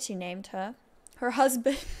community named her. Her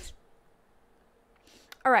husband.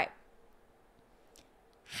 Alright.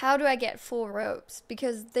 How do I get 4 ropes?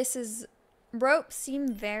 Because this is... Ropes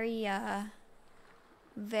seem very, oh!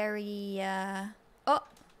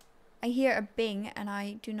 I hear a bing and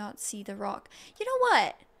I do not see the rock. You know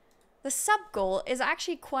what? The sub-goal is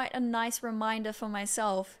actually quite a nice reminder for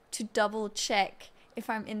myself to double check if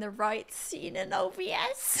I'm in the right scene in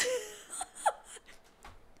OBS.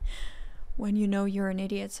 When you know you're an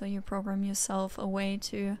idiot, so you program yourself a way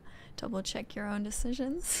to double check your own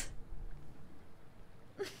decisions.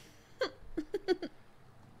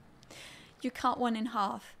 You cut one in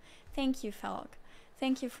half. Thank you, Falk.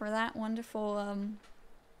 Thank you for that wonderful,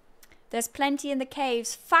 There's plenty in the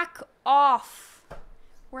caves. Fuck off!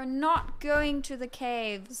 We're not going to the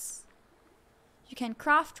caves. You can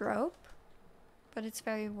craft rope, but it's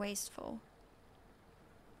very wasteful.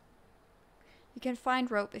 You can find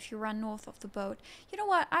rope if you run north of the boat. You know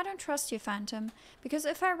what? I don't trust you, Phantom. Because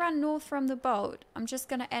if I run north from the boat, I'm just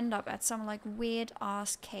gonna end up at some, like,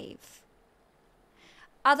 weird-ass cave.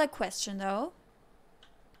 Other question, though.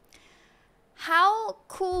 How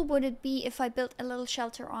cool would it be if I built a little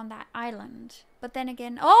shelter on that island? But then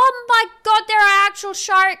again... Oh my god, there are actual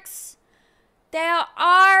sharks! There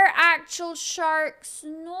are actual sharks!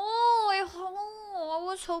 No, I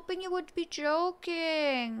was hoping you would be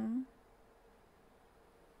joking.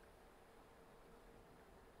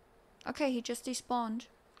 Okay, he just despawned.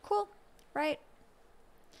 Cool, right?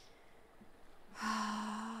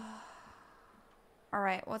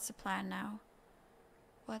 Alright, what's the plan now?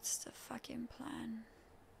 What's the fucking plan?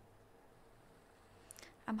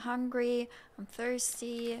 I'm hungry. I'm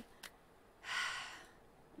thirsty.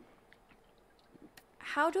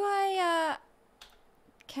 How do I,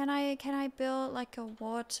 can I build like a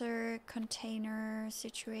water container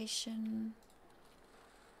situation?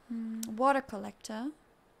 Water collector.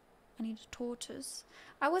 I need a tortoise.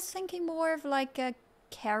 I was thinking more of like a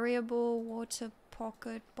carryable water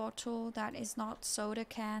pocket bottle that is not soda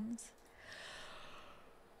cans.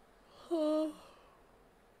 Go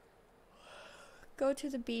to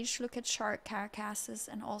the beach, look at shark carcasses,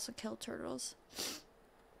 and also kill turtles.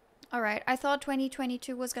 Alright, I thought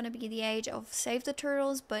 2022 was gonna be the age of save the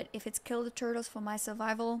turtles, but if it's kill the turtles for my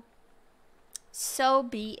survival, so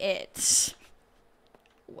be it.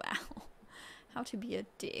 Wow. How to be a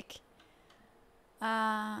dick.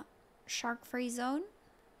 Shark free zone.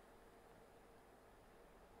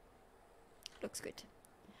 Looks good.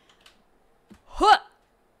 Huh!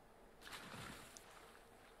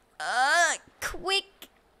 Quick!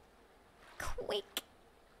 Quick!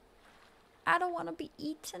 I don't want to be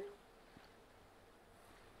eaten.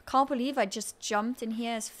 Can't believe I just jumped in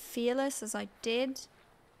here as fearless as I did.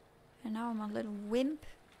 And now I'm a little wimp.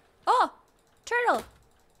 Oh! Turtle!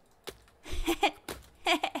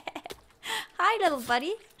 Hi, little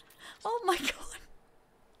buddy. Oh my god.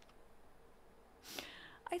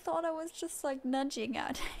 I thought I was just like nudging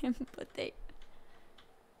at him, but they...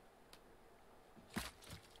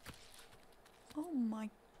 Oh my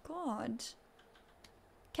god.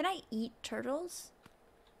 Can I eat turtles?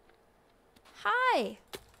 Hi!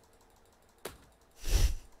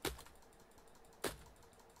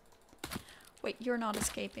 Wait, you're not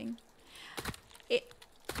escaping. It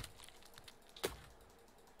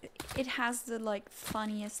has the like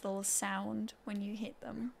funniest little sound when you hit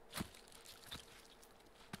them.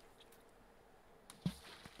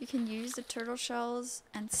 You can use the turtle shells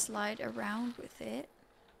and slide around with it.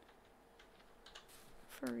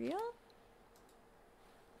 For real?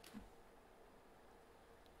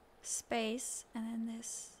 Space, and then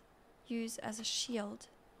this. Use as a shield.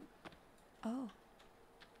 Oh.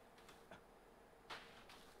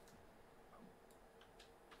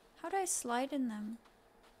 How do I slide in them?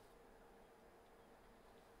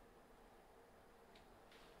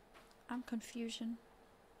 I'm confusion.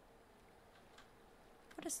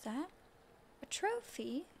 What is that? A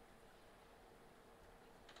trophy?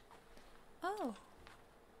 Oh.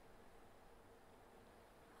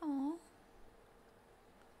 Oh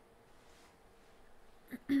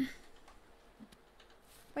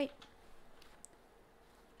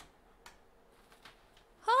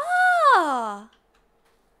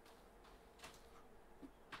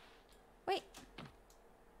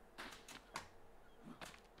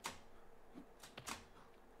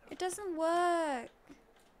doesn't work.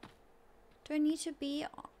 Do I need to be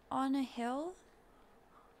on a hill?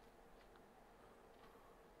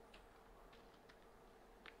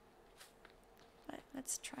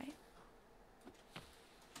 Let's try it.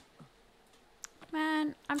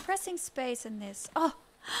 Man, I'm pressing space in this. Oh!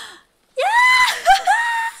 Yeah!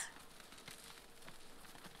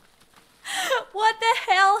 What the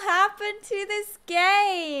hell happened to this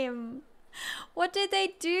game? What did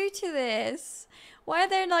they do to this? Why are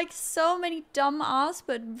there like so many dumb ass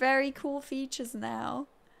but very cool features now?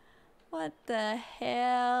 What the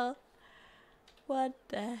hell? What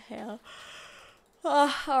the hell?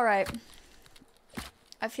 Oh, alright.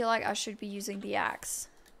 I feel like I should be using the axe.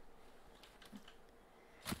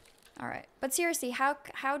 Alright, but seriously, how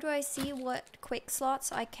do I see what quick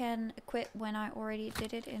slots I can equip when I already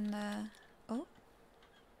did it in the... Oh.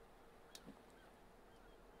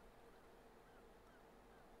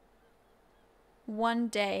 One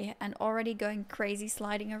day and already going crazy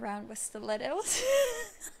sliding around with stilettos.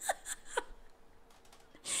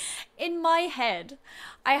 In my head,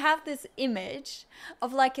 I have this image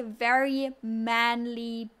of like a very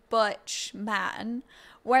manly butch man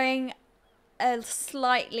wearing a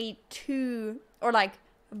slightly too, or like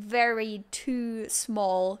very too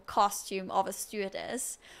small costume of a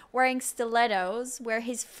stewardess, wearing stilettos where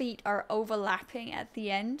his feet are overlapping at the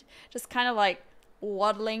end, just kind of like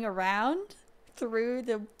waddling around through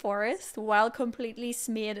the forest while completely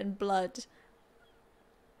smeared in blood.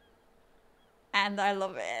 And I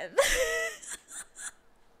love it.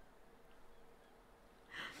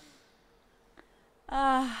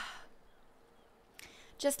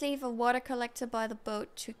 Just leave a water collector by the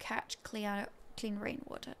boat to catch clean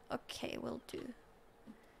rainwater. Okay, will do.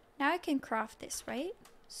 Now I can craft this, right?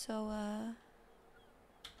 So,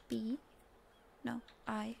 B. No,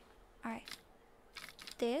 I. Alright.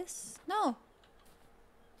 This. No.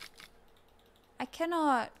 I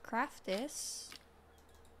cannot craft this.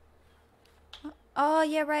 Oh,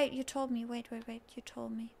 yeah, right. You told me. Wait. You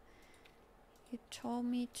told me. You told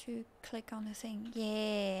me to click on the thing.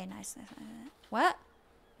 Yeah, nice. What?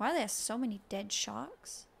 Why are there so many dead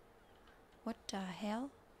sharks? What the hell?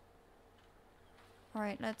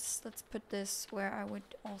 Alright, let's put this where I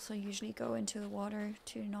would also usually go into the water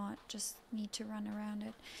to not just need to run around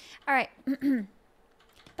it. Alright.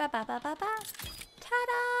 Ta-da!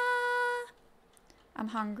 I'm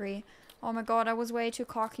hungry. Oh my god, I was way too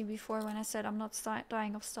cocky before when I said I'm not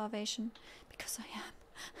dying of starvation. Because I am.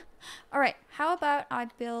 Alright, how about I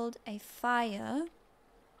build a fire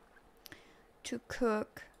to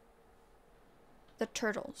cook the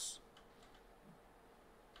turtles.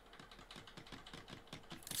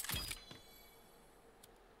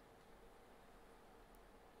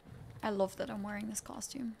 I love that I'm wearing this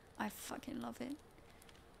costume. I fucking love it.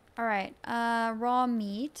 Alright, raw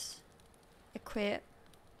meat. Equip.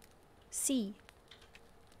 C.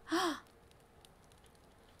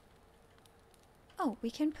 Oh,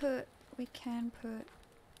 we can put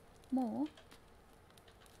more.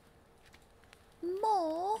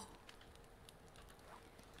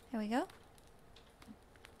 There we go.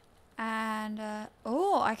 And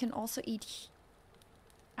oh, I can also eat.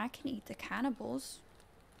 I can eat the cannibals.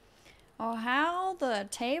 Oh, how the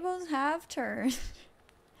tables have turned.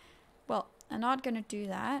 Well, I'm not gonna do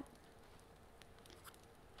that.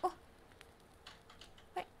 Oh,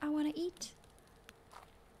 wait, I wanna eat.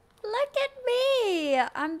 Look at me!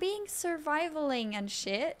 I'm being survivaling and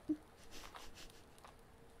shit.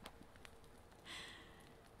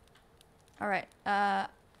 Alright,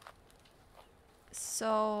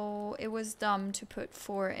 so it was dumb to put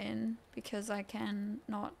 4 in because I can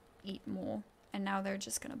not eat more and now they're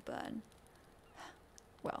just gonna burn.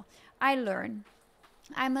 Well, I learn.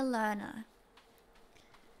 I'm a learner.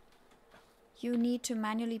 You need to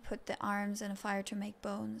manually put the arms in a fire to make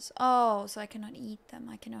bones. Oh, so I cannot eat them.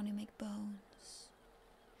 I can only make bones.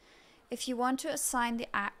 If you want to assign the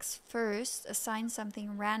axe first, assign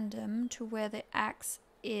something random to where the axe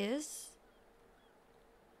is.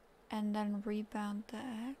 And then rebound the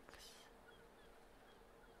axe.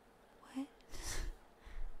 What?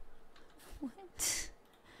 What?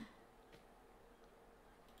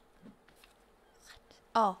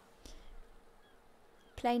 Oh.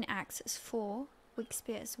 Plain axe is 4. Weak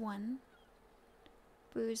spear is 1.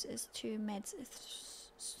 Booze is 2. Meds is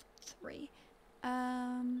 3.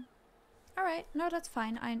 Alright. No, that's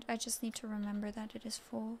fine. I just need to remember that it is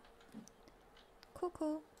 4.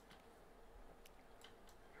 Cool.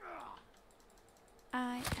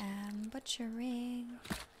 I am butchering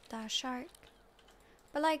the shark.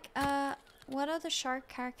 But like, what are the shark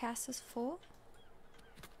carcasses for?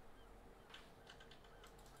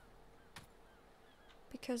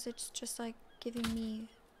 because it's just like giving me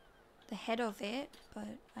the head of it,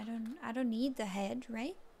 but I don't need the head,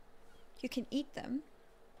 right? You can eat them.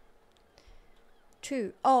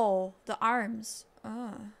 2. Oh, the arms.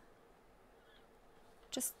 Oh.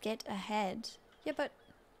 Just get a head. Yeah, but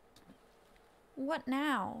what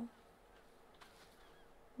now?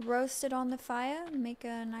 Roast it on the fire, make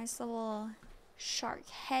a nice little shark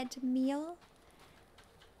head meal.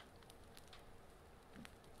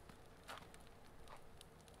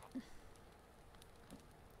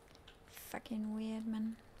 Fucking weird,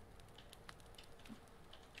 man.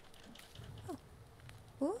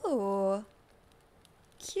 Oh. Ooh.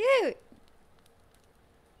 Cute.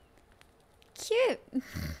 Cute.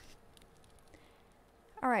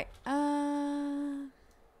 Alright,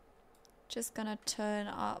 just gonna turn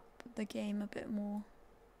up the game a bit more.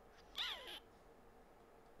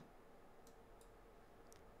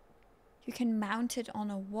 You can mount it on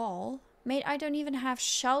a wall. Mate, I don't even have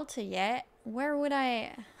shelter yet. Where would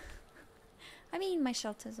I... I mean, my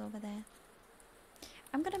shelter's over there.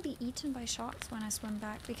 I'm gonna be eaten by sharks when I swim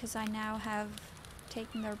back because I now have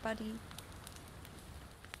taken their buddy.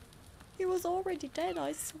 He was already dead,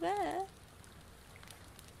 I swear.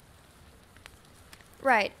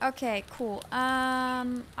 Right, okay, cool.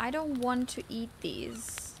 I don't want to eat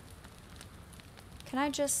these. Can I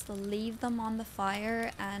just leave them on the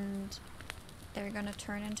fire and they're gonna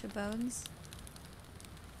turn into bones?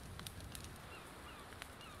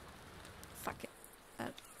 Fuck it.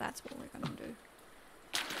 That's what we're gonna do.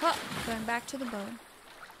 Oh, going back to the bone.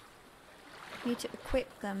 Need to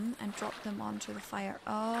equip them and drop them onto the fire.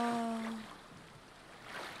 Oh.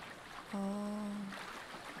 Oh.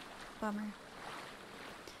 Bummer.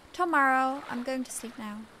 Tomorrow. I'm going to sleep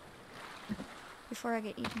now. Before I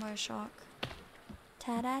get eaten by a shark.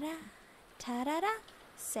 Ta-da-da. Ta-da-da.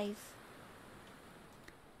 Safe.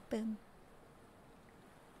 Boom.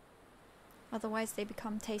 Otherwise they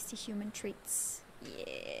become tasty human treats.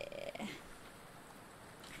 Yeah.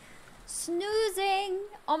 Snoozing!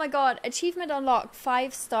 Oh my god, achievement unlocked,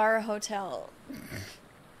 5-star hotel.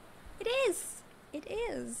 It is! It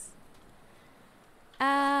is.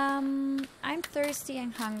 I'm thirsty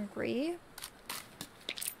and hungry.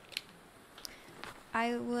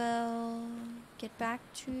 I will get back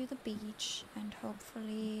to the beach and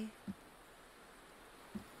hopefully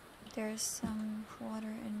there's some water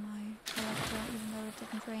in my collector even though it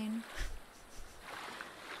didn't rain.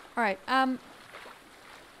 Alright,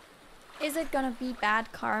 is it gonna be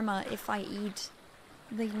bad karma if I eat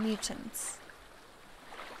the mutants?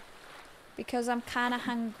 Because I'm kinda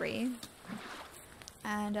hungry.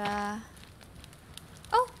 And,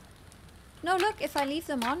 oh! No, look, if I leave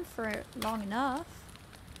them on for long enough,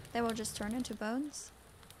 they will just turn into bones.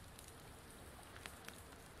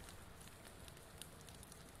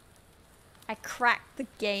 I cracked the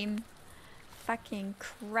game. Fucking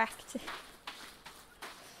cracked it.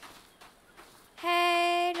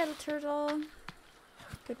 Hey, little turtle.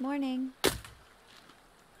 Good morning.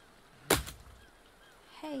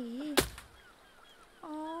 Hey.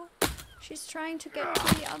 Oh, she's trying to get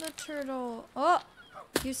to the other turtle. Oh,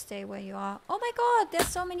 you stay where you are. Oh my god, there's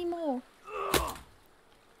so many more.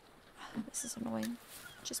 This is annoying.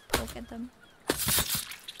 Just poke at them.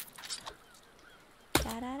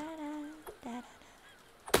 Da da da da da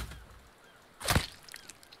da.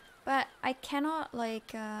 But I cannot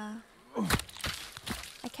like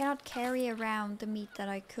I cannot carry around the meat that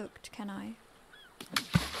I cooked, can I?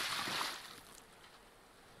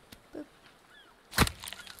 Boop.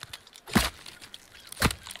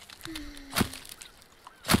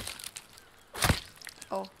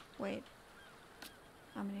 Oh, wait.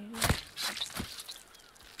 I'm an idiot.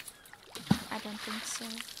 I don't think so.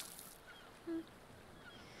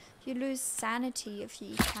 You lose sanity if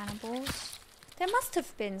you eat cannibals. There must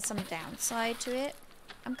have been some downside to it.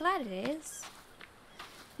 I'm glad it is.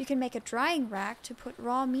 You can make a drying rack to put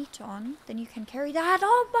raw meat on. Then you can carry that.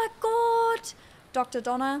 Oh my god! Dr.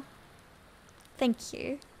 Donna. Thank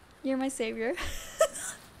you. You're my savior.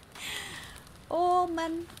 Oh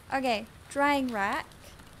man. Okay, drying rack.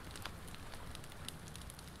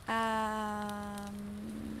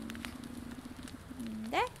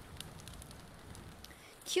 There.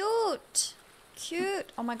 Cute!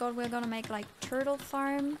 Cute! Oh my god, we're gonna make like turtle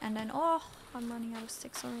farm and then, oh, I'm running out of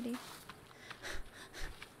sticks already.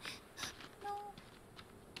 No.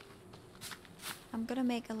 I'm gonna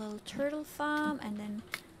make a little turtle farm and then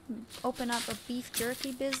open up a beef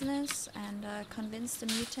jerky business and convince the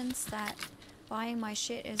mutants that buying my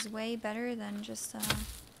shit is way better than just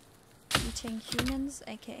eating humans,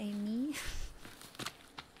 aka me.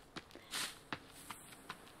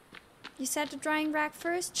 You said the drying rack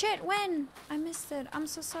first? Shit, when? I missed it. I'm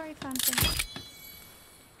so sorry, Phantom.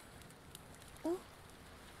 Ooh.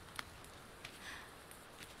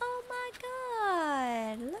 Oh my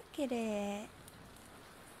god. Look at it.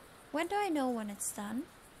 When do I know when it's done?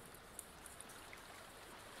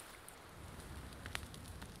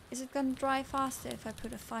 Is it gonna dry faster if I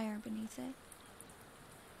put a fire beneath it?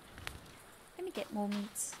 Let me get more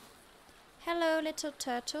meats. Hello, little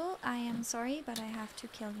turtle. I am sorry, but I have to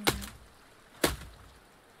kill you now.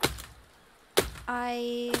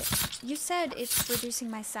 You said it's reducing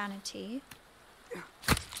my sanity.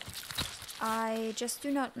 I just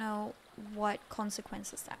do not know what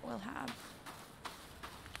consequences that will have.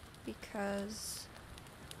 Because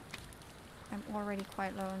I'm already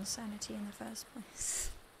quite low on sanity in the first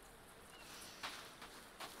place.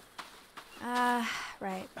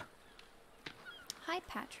 Right. Hi,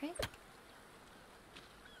 Patrick.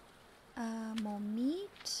 More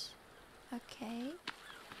meat. Okay.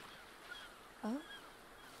 Oh.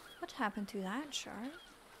 What happened to that shard?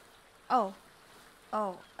 Oh.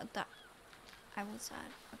 Oh, that. I was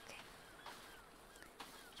sad. Okay.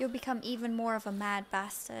 You'll become even more of a mad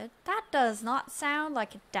bastard. That does not sound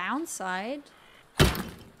like a downside.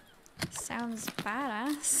 Sounds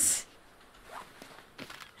badass.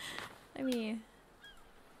 Let me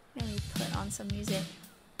put on some music.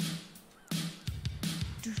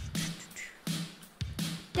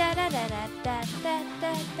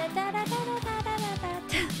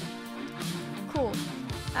 Cool.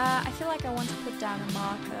 I feel like I want to put down a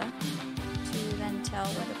marker to then tell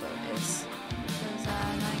where the boat is. Because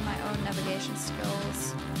knowing my own navigation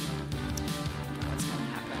skills, what's gonna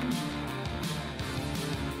happen?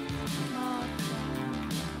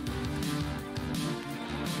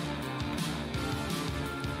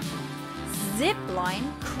 Zipline?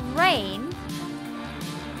 Crane?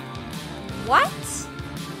 What?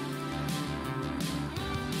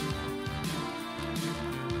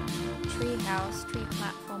 Treehouse, tree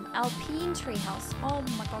platform, alpine treehouse. Oh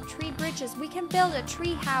my god, tree bridges. We can build a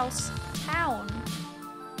treehouse town.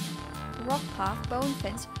 Rock path, bone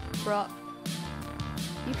fence. Bro,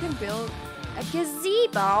 you can build a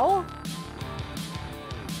gazebo.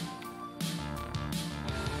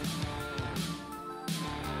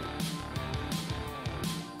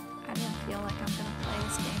 I don't feel like I'm gonna play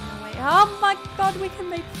this game the way. Oh my god, we can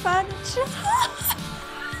make furniture.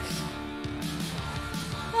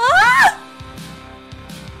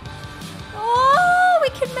 Oh, we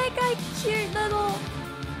can make a cute little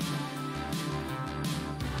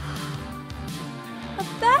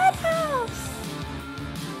birdhouse.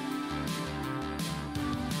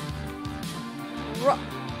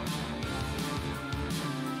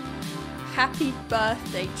 Happy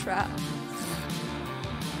birthday trap.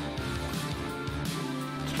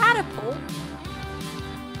 Catapult?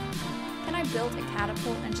 Can I build a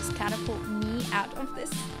catapult and just catapult me out of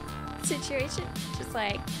this situation? Just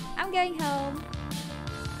like, I'm going home.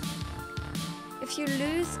 If you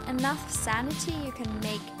lose enough sanity, you can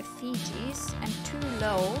make effigies, and too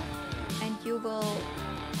low, and you will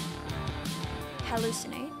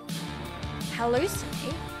hallucinate.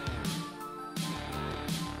 Hallucinate?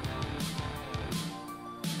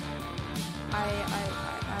 I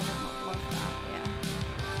would not love that, yeah.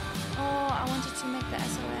 Oh, I wanted to make the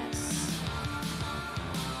SOS.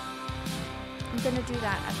 I'm gonna do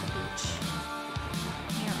that at the beach.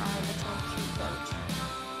 Near our little cute boat.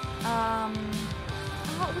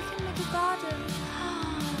 Oh, we can make a garden.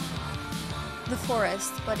 The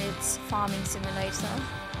forest, but it's farming simulator.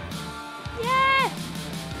 Yeah!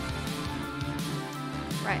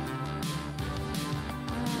 Right.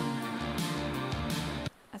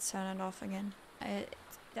 Let's turn it off again.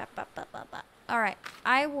 Alright,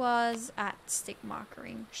 I was at stick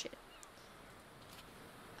markering shit.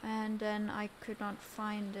 And then I could not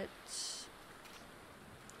find it.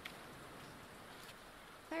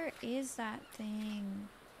 Where is that thing?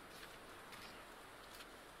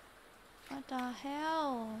 What the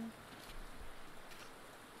hell?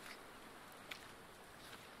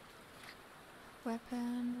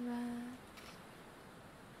 Weapon rack.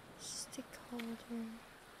 Stick holder.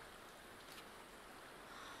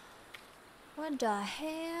 What the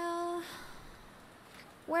hell?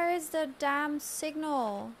 Where is the damn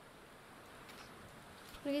signal?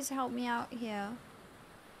 Please help me out here.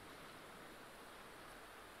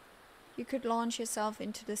 You could launch yourself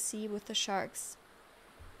into the sea with the sharks.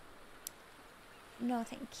 No,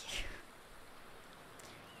 thank you.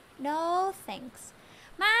 No, thanks.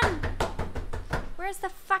 Man! Where's the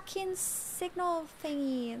fucking signal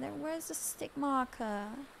thingy? Where's the stick marker?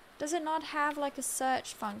 Does it not have like a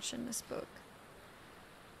search function, this book?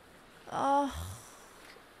 Oh.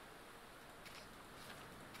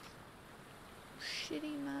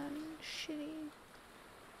 Shitty, man. Shitty.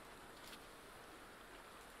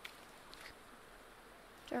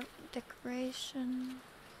 Decoration.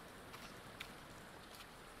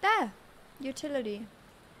 There! Utility.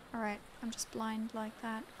 Alright, I'm just blind like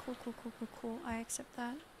that. Cool, cool, cool, cool, cool. I accept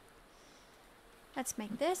that. Let's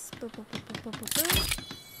make this. Boop, boop, boop, boop, boop, boop,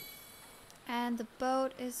 boop. And the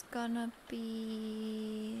boat is gonna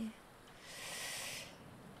be...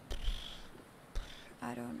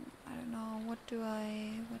 I don't know. What do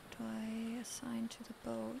I assign to the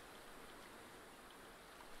boat?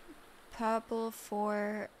 Purple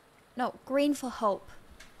for... No, green for hope.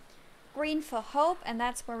 Green for hope, and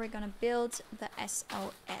that's where we're gonna build the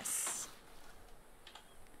SOS.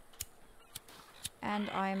 And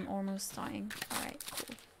I'm almost dying. Alright,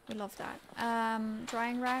 cool. We love that.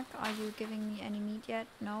 Drying rack, are you giving me any meat yet?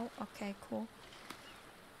 No? Okay, cool.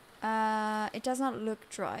 It does not look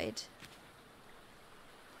dried.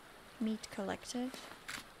 Meat collected.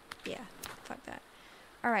 Yeah, fuck that.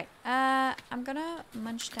 Alright, I'm gonna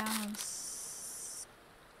munch down on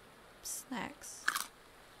snacks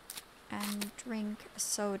and drink a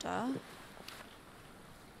soda.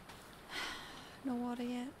 No water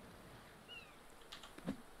yet.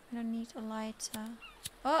 I don't need a lighter.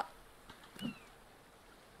 Oh!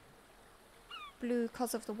 Blue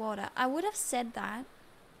because of the water. I would have said that,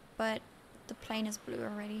 but the plane is blue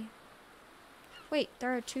already. Wait,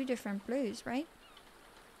 there are two different blues, right?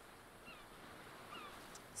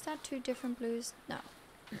 Is that two different blues? No.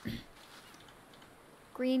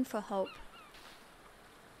 Green for hope.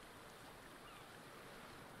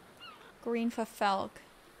 Green for Falk.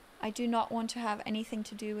 I do not want to have anything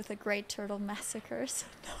to do with the Great Turtle Massacre, so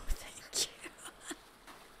no thank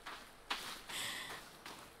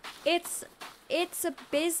you. It's a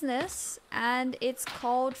business and it's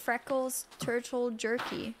called Freckles Turtle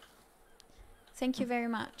Jerky. Thank you very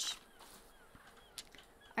much.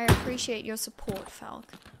 I appreciate your support, Falk.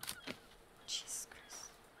 Jesus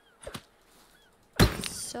Christ.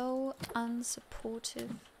 So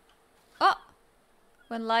unsupportive. Oh!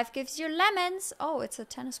 When life gives you lemons! Oh, it's a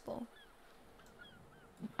tennis ball.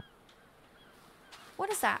 What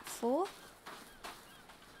is that for?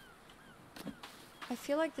 I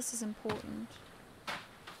feel like this is important.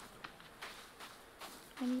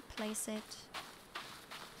 Let me place it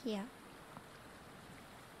here.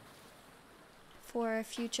 For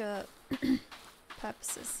future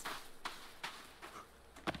purposes.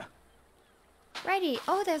 Righty.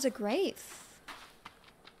 Oh, there's a grave.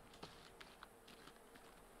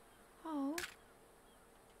 Oh.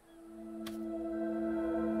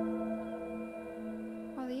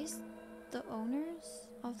 Are these the owners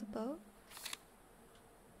of the boat?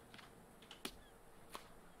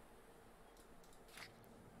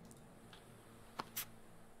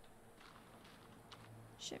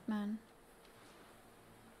 Shit, man.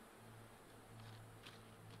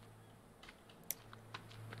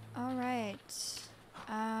 Alright.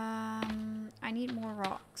 I need more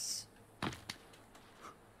rocks.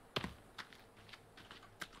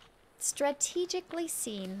 Strategically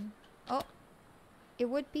seen. Oh. It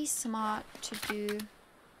would be smart to do...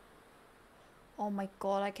 Oh my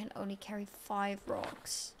god, I can only carry 5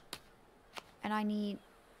 rocks. And I need...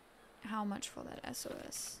 How much for that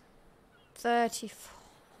SOS? 34.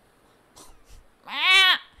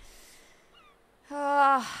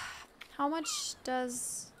 How much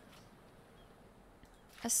does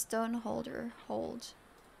a stone holder hold?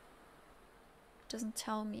 Doesn't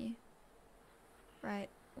tell me. Right,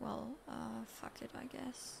 well, fuck it, I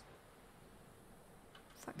guess.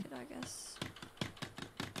 Fuck it, I guess.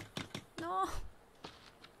 No! Oh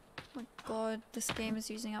my god, this game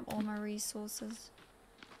is using up all my resources.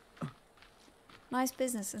 Nice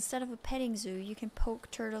business. Instead of a petting zoo, you can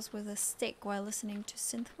poke turtles with a stick while listening to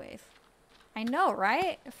synthwave. I know,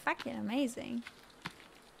 right? Fucking amazing.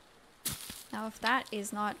 Now, if that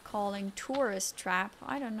is not calling tourist trap,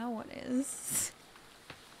 I don't know what is.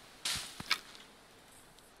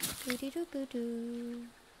 Doo-dee-doo-boo-doo.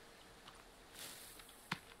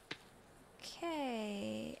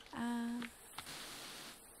 Okay.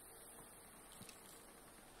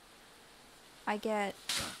 I get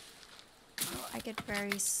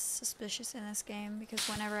very suspicious in this game because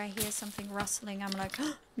whenever I hear something rustling, I'm like,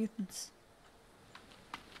 mutants.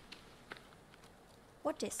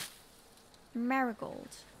 What is? Marigold.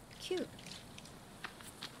 Cute.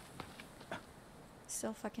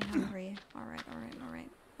 Still fucking hungry. Alright, alright, alright.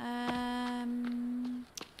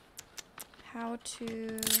 How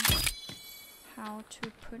to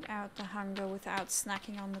put out the hunger without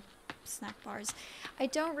snacking on the snack bars. I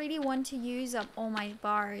don't really want to use up all my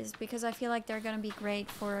bars because I feel like they're gonna be great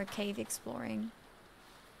for cave exploring.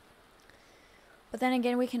 But then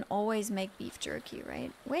again, we can always make beef jerky,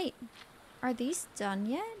 right? Wait, are these done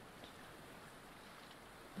yet?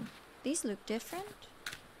 These look different.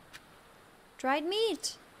 Dried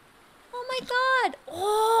meat. Oh my god.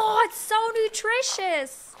 Oh, it's so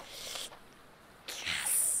nutritious.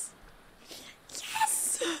 Yes.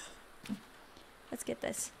 Yes. Let's get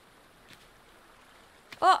this.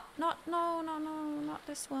 Oh, no, not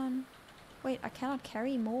this one. Wait, I cannot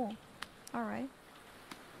carry more. All right.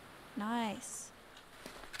 Nice.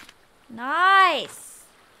 Nice.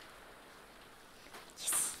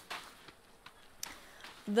 Yes.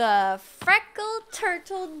 The Freckled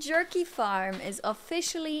Turtle Jerky Farm is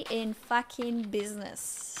officially in fucking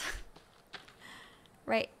business.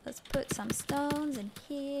 Right, let's put some stones in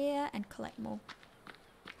here and collect more.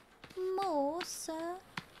 More, sir.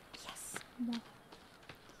 Yes, more.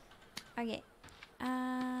 Okay.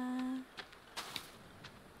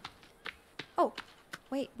 Oh,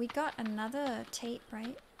 wait, we got another tape,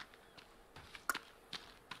 right?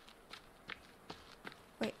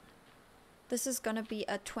 Wait. This is gonna be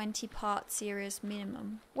a 20-part series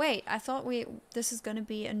minimum. Wait, I thought this is gonna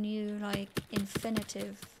be a new, like,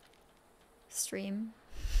 infinitive stream.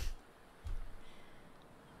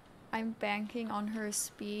 I'm banking on her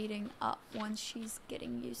speeding up once she's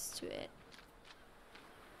getting used to it.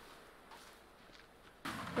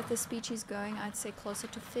 With the speed she's going, I'd say closer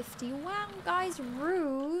to 50. Wow, guys,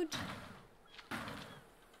 rude.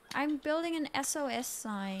 I'm building an SOS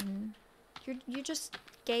sign. You just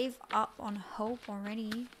gave up on hope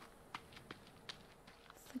already.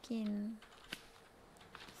 Fucking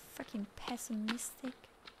pessimistic.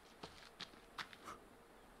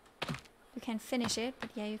 You can finish it, but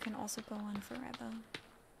yeah, you can also go on forever.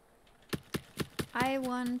 I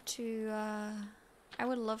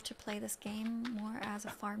would love to play this game more as a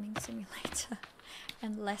farming simulator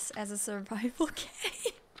and less as a survival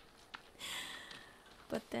game.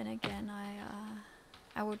 But then again,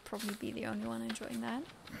 I would probably be the only one enjoying that.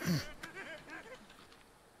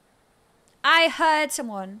 I heard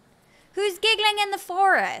someone who's giggling in the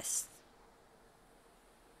forest.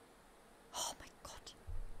 Oh my god.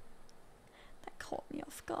 That caught me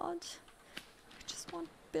off guard. I just want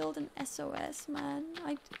to build an SOS, man.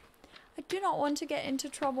 I do not want to get into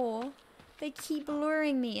trouble. They keep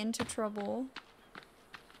luring me into trouble.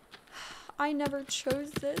 I never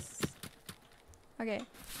chose this. Okay.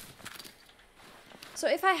 So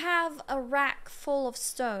if I have a rack full of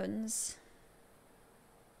stones,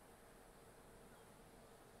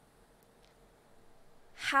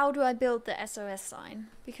 how do I build the SOS sign?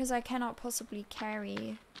 Because I cannot possibly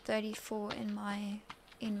carry 34 in my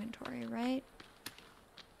inventory, right?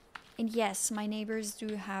 And yes, my neighbors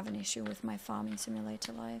do have an issue with my farming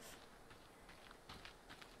simulator life.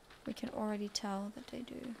 We can already tell that they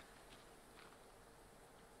do.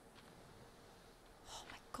 Oh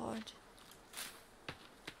my god.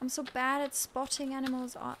 I'm so bad at spotting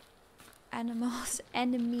enemies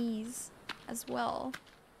as well.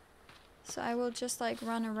 So I will just like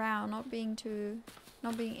run around, not being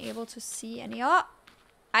able to see any. Oh,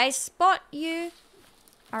 I spot you.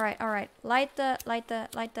 All right. Light the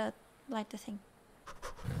thing.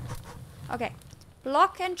 Okay,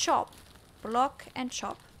 block and chop.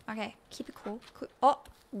 Okay, keep it cool. Oh,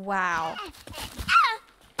 wow.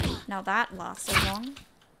 Now that lasts so long.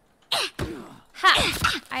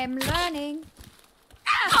 Ha! I am learning.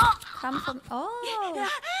 Come from. Oh,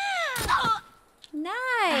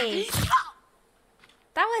 nice.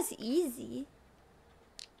 That was easy.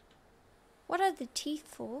 What are the teeth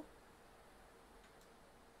for?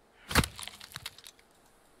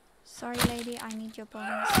 Sorry, lady, I need your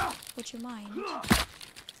bones. Would you mind?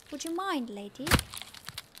 Would you mind, lady?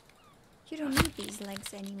 You don't need these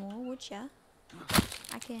legs anymore, would ya?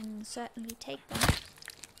 I can certainly take them.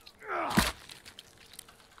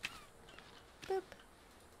 Boop.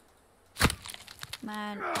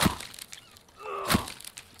 Man.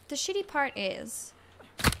 The shitty part is,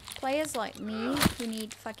 players like me, who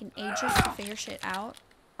need fucking ages to figure shit out,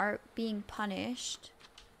 are being punished.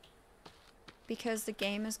 Because the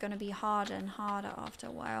game is going to be harder and harder after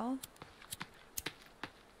a while.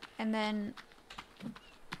 And then...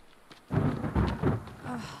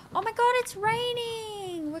 oh my god, it's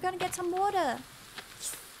raining! We're going to get some water.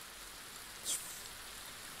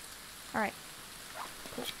 Alright.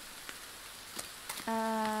 Cool.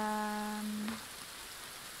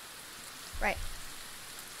 Right.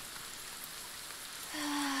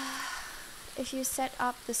 If you set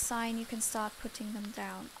up the sign, you can start putting them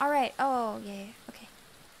down. Alright, oh, yeah, okay.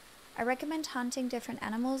 I recommend hunting different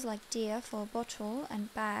animals like deer for a bottle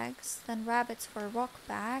and bags, then rabbits for a rock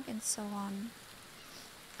bag, and so on.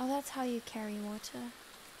 Oh, that's how you carry water.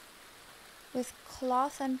 With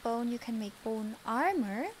cloth and bone, you can make bone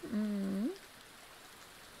armor.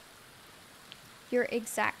 You're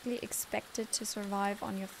exactly expected to survive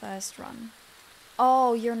on your first run.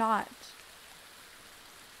 Oh, you're not.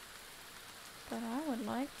 But I would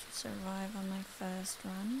like to survive on my first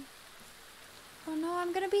run. Oh no,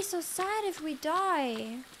 I'm gonna be so sad if we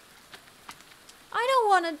die. I don't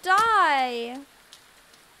want to die.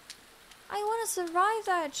 I want to survive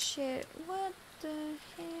that shit. What the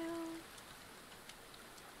hell?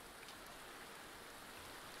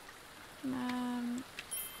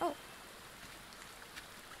 Oh.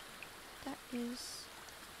 That is...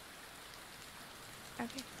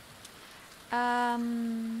 Okay.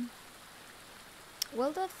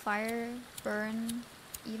 Will the fire burn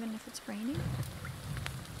even if it's raining?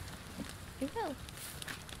 It will.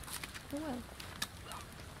 It will.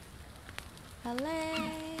 A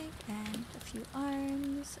leg and a few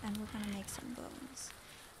arms, and we're gonna make some bones.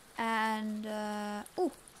 And,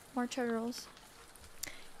 oh, more turtles.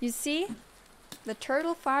 You see? The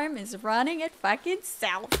turtle farm is running it fucking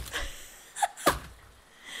south.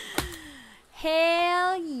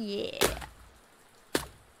 Hell yeah.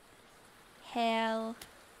 Hell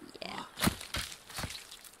yeah.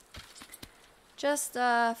 Just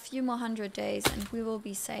a few more 100 days and we will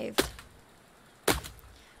be saved.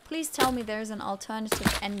 Please tell me there's an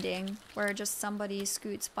alternative ending where just somebody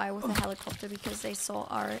scoots by with a helicopter because they saw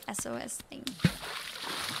our SOS thing.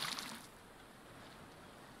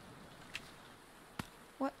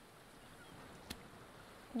 What?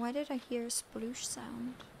 Why did I hear a sploosh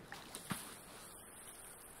sound?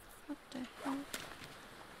 What the hell?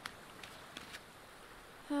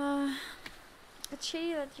 It's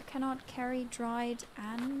shitty that you cannot carry dried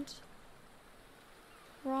and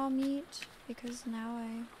raw meat because now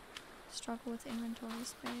I struggle with inventory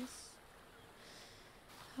space.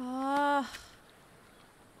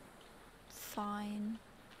 Fine.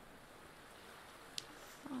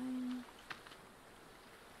 Fine.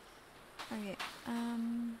 Okay,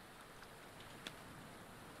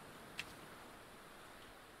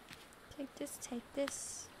 take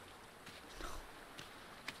this.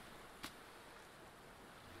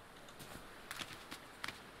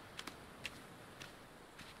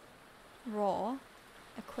 Raw.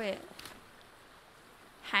 Equip.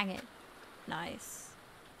 Hang it. Nice.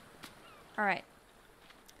 Alright.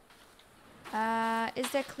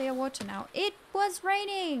 Is there clear water now? It was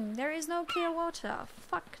raining! There is no clear water.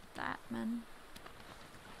 Fuck that, man.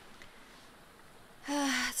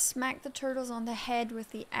 Smack the turtles on the head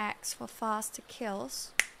with the axe for faster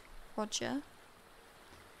kills. Roger.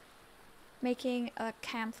 Making a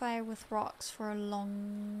campfire with rocks for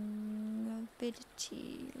longevity.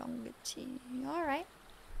 Alright.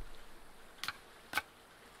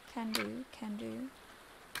 Can do.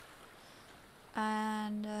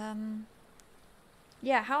 And,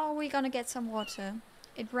 yeah, how are we gonna get some water?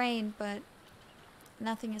 It rained, but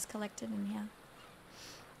nothing is collected in here.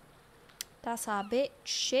 That's a bit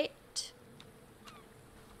shit.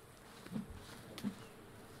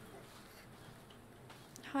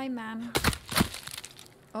 Hi, ma'am.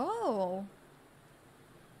 Oh.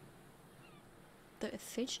 The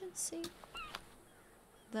efficiency?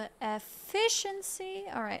 The efficiency?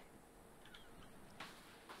 Alright.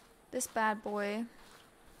 This bad boy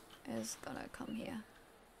is gonna come here.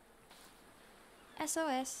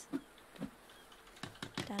 SOS.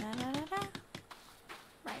 Da da da da da.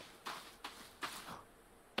 Right.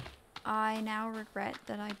 I now regret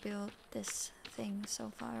that I built this thing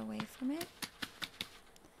so far away from it.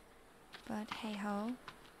 But hey ho.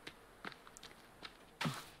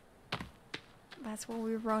 That's what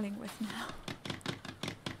we're rolling with now.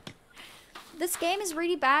 This game is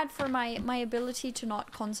really bad for my ability to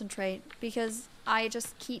not concentrate because I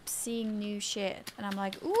just keep seeing new shit and I'm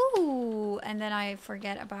like, ooh, and then I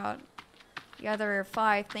forget about the other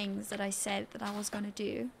 5 things that I said that I was gonna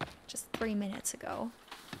do just 3 minutes ago.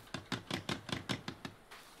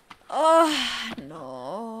 Oh,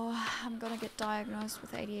 no. I'm gonna get diagnosed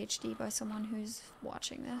with ADHD by someone who's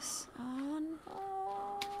watching this. Oh, no.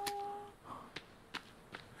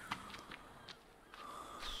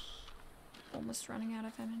 Almost running out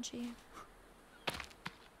of energy.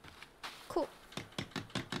 Cool.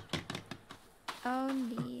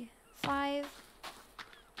 Only 5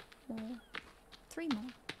 more. 3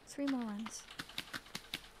 more. 3 more runs.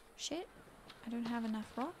 Shit. I don't have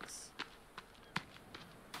enough rocks.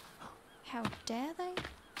 How dare they?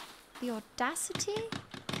 The audacity?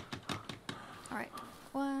 Alright.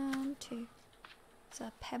 1, 2. It's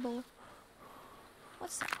a pebble.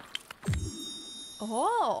 What's that?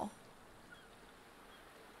 Oh!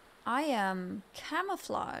 I am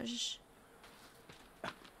camouflage.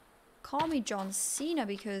 call me John Cena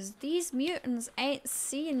because these mutants ain't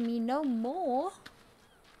seeing me no more.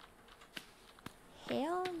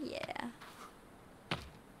 Hell yeah.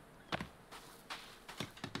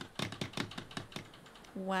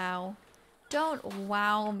 Wow. Don't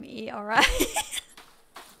wow me, alright?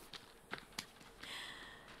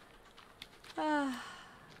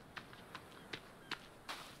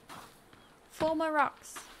 Four more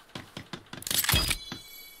rocks.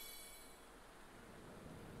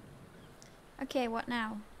 Okay, what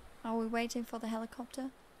now? Are we waiting for the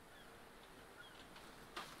helicopter?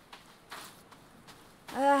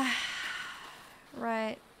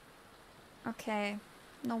 Right. Okay.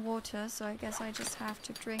 No water, so I guess I just have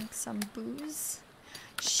to drink some booze.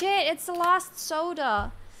 Shit, it's the last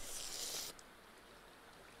soda.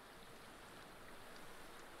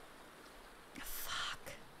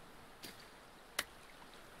 Fuck.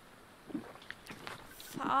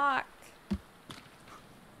 Fuck.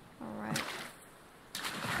 Alright.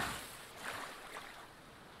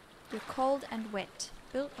 You're cold and wet.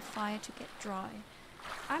 Build a fire to get dry.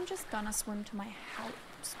 I'm just gonna swim to my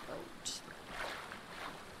houseboat.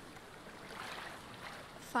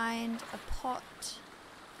 Find a pot,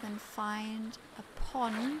 then find a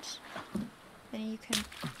pond. Then you can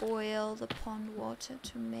boil the pond water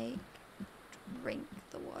to drink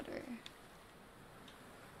the water.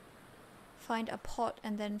 Find a pot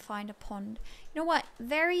and then find a pond. You know what?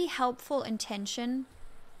 Very helpful intention,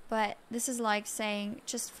 but this is like saying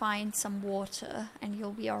just find some water and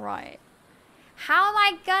you'll be alright. How am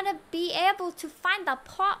I gonna be able to find the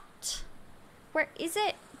pot? Where is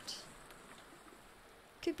it?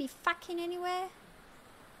 Could be fucking anywhere.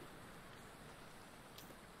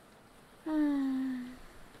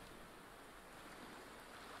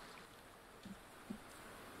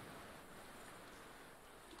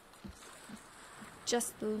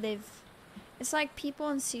 Just live. It's like people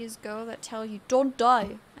in CSGO that tell you don't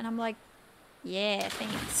die, and I'm like, yeah,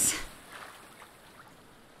 thanks.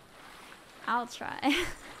 I'll try.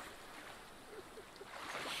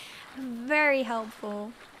 Very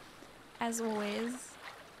helpful, as always.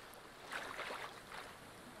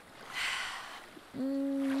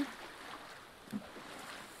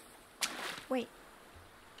 Wait.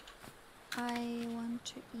 I want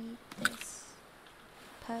to eat this.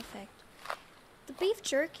 Perfect. The beef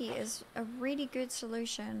jerky is a really good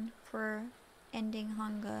solution for ending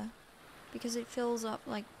hunger because it fills up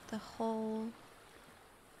like the whole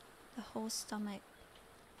stomach.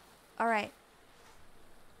 Alright.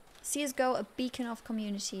 CSGO, a beacon of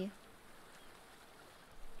community.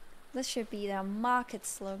 This should be their market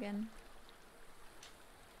slogan.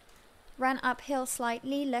 Run uphill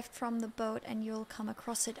slightly, left from the boat, and you'll come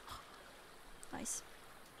across it. Oh, nice.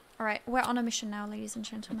 Alright, we're on a mission now, ladies and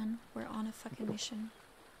gentlemen. We're on a fucking mission.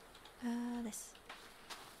 This.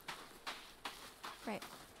 Right.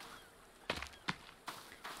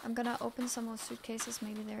 I'm gonna open some more suitcases.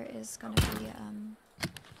 Maybe there is gonna be,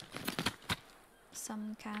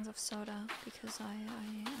 some cans of soda, because I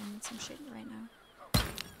need some shit right now.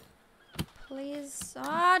 Please.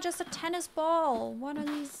 Ah, just a tennis ball. What are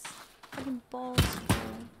these fucking balls for?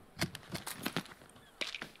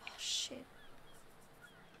 Oh, shit.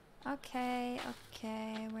 Okay,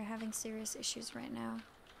 okay. We're having serious issues right now.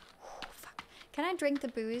 Whew, fuck. Can I drink the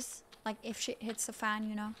booze? Like, if shit hits the fan,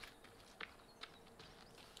 you know?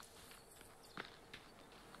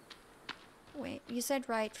 Wait, you said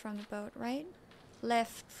right from the boat, right?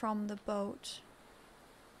 Left from the boat.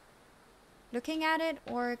 Looking at it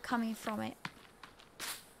or coming from it?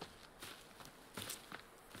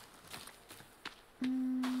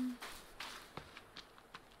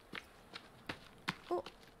 Oh,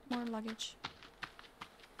 more luggage.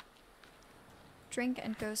 Drink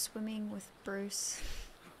and go swimming with Bruce.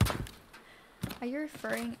 Are you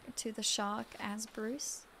referring to the shark as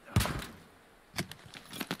Bruce?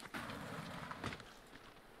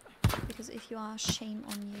 Because if you are, shame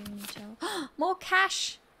on you, Nito. More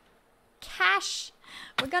cash! Cash!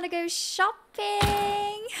 We're gonna go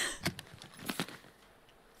shopping!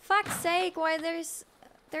 Fuck's sake, why there is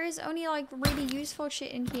only like really useful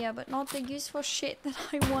shit in here, but not the useful shit that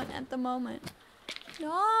I want at the moment.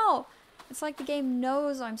 No! It's like the game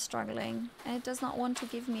knows I'm struggling, and it does not want to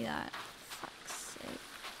give me that. Fuck's sake.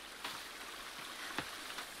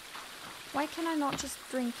 Why can I not just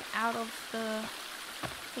drink out of the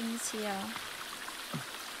things here?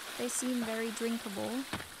 They seem very drinkable.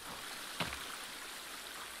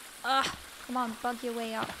 Ugh! Come on, bug your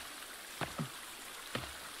way up.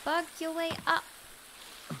 Bug your way up!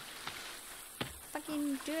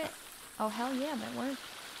 Fucking do it! Oh hell yeah, that worked.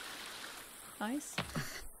 Nice.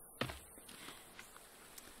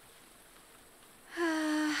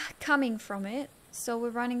 coming from it, so we're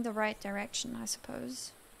running the right direction, I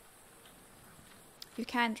suppose. You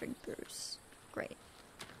can drink Bruce. Great.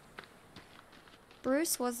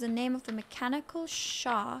 Bruce was the name of the mechanical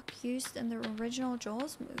shark used in the original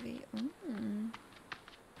Jaws movie.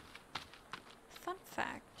 Fun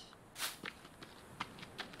fact.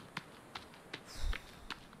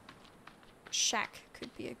 Shaq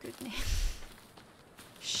could be a good name.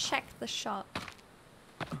 Shaq the shark.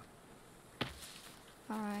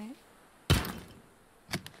 Alright.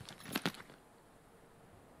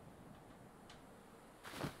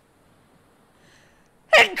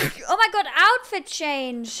 Oh my god, outfit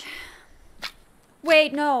change!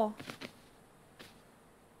 Wait, no.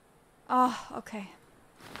 Oh, okay.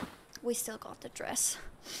 We still got the dress.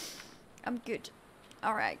 I'm good.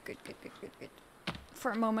 Alright, good.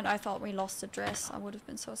 For a moment I thought we lost the dress. I would have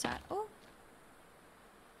been so sad. Oh.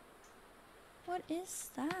 What is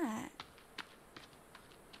that?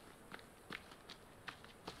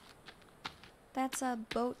 That's a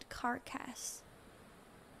boat carcass.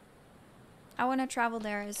 I want to travel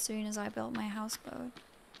there as soon as I build my houseboat.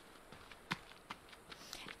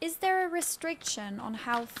 Is there a restriction on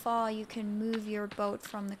how far you can move your boat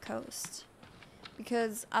from the coast?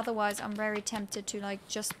 Because otherwise I'm very tempted to like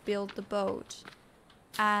just build the boat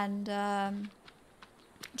and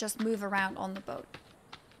just move around on the boat.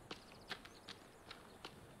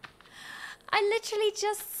 I literally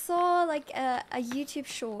just saw like a YouTube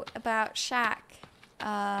short about Shaq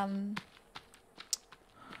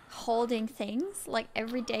holding things, like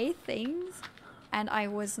everyday things, and I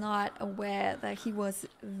was not aware that he was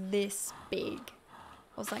this big.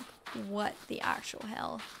 I was like, what the actual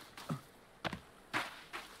hell?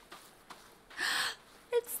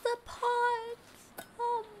 It's the pot!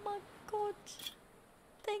 Oh my god.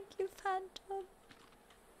 Thank you, Phantom.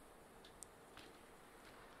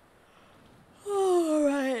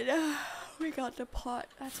 Alright, we got the pot.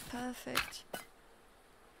 That's perfect.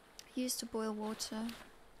 Used to boil water.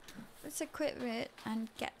 Let's equip it and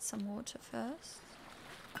get some water first.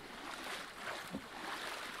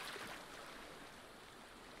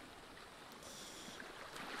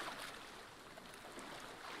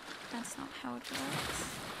 That's not how it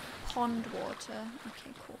works. Pond water.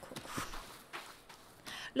 Okay, cool.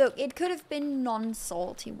 Look, it could have been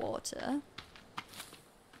non-salty water.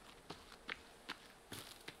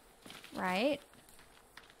 Right?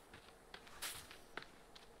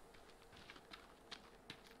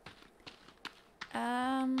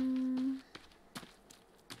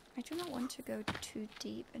 I do not want to go too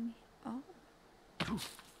deep in. Oh.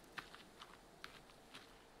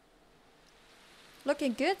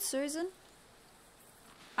 Looking good, Susan.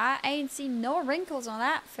 I ain't seen no wrinkles on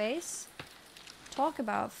that face. Talk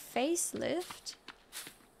about facelift.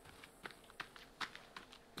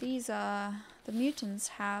 These the mutants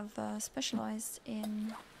have specialized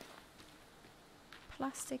in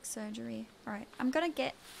plastic surgery. Alright, I'm gonna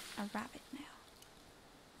get a rabbit now.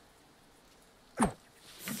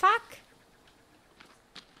 Fuck!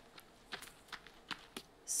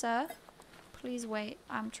 Sir, please wait.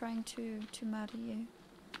 I'm trying to murder you.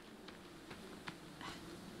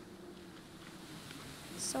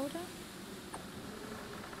 Soda?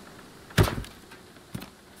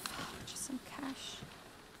 Just some cash.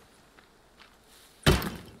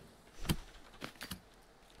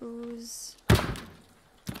 Booze.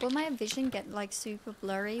 Will my vision get like super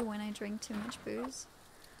blurry when I drink too much booze?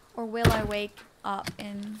 Or will I wake up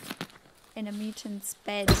in a mutant's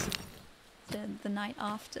bed the night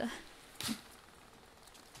after?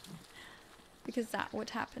 Because that would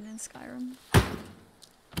happen in Skyrim.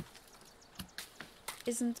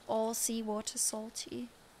 Isn't all seawater salty?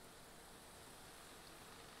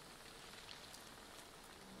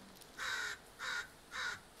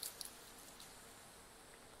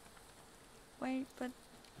 Wait, but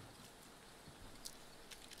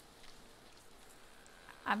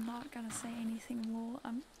I'm not gonna say anything more.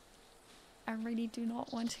 I really do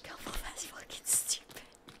not want to come off as fucking stupid.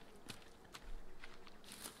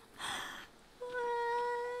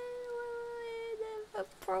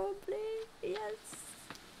 Probably, yes.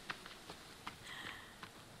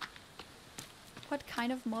 What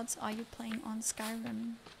kind of mods are you playing on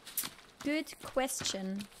Skyrim? Good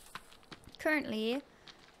question. Currently,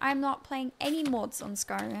 I'm not playing any mods on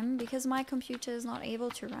Skyrim because my computer is not able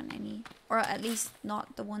to run any. Or at least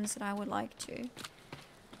not the ones that I would like to.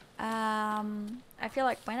 I feel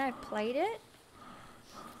like when I played it,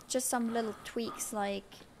 just some little tweaks like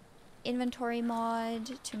inventory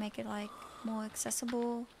mod to make it like more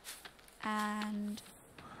accessible, and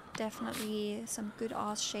definitely some good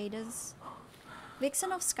ass shaders.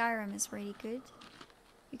 Vixen of Skyrim is really good.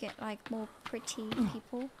 You get like more pretty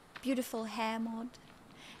people. beautiful hair mod.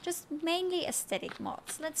 Just mainly aesthetic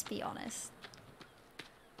mods, let's be honest.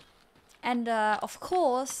 And of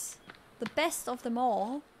course, the best of them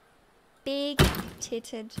all, big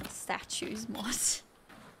titted statues mod.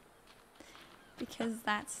 Because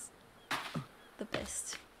that's the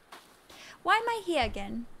best. Why am I here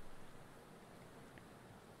again?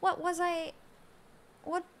 What was I...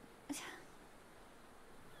 What...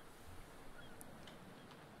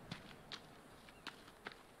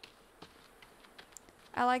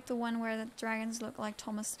 I like the one where the dragons look like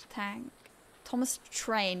Thomas the Tank. Thomas the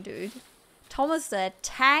Train, dude. Thomas the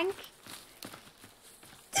Tank?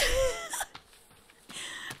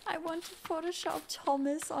 I want to Photoshop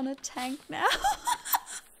Thomas on a tank now.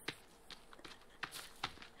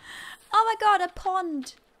 Oh my god, a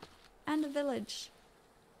pond! And a village.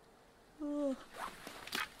 Ugh.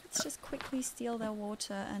 Let's just quickly steal their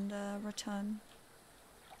water and return.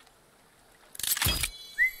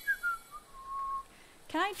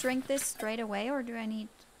 Can I drink this straight away or do I need...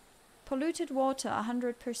 Polluted water,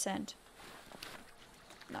 100%.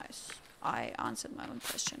 Nice. I answered my own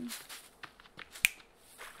question.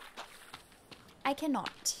 I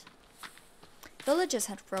cannot. Villagers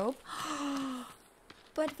had rope.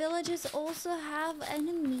 But villagers also have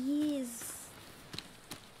enemies.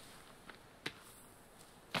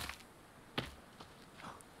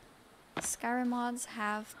 Skyrim mods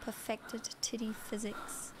have perfected titty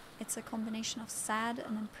physics. It's a combination of sad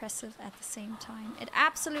and impressive at the same time. It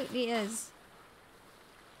absolutely is.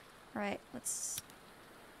 Right, let's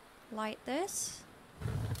light this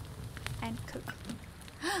and cook.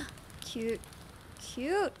 Cute.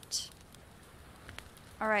 Cute.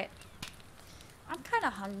 Alright. I'm kind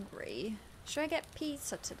of hungry. Should I get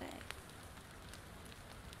pizza today?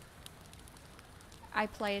 I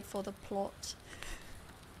play it for the plot.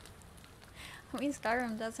 I mean,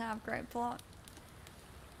 Skyrim does have great plot.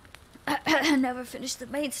 Never finished the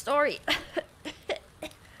main story.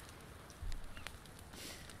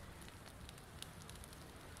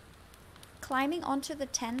 Climbing onto the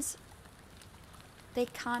tents, they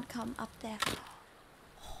can't come up there.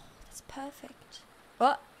 Oh, that's perfect.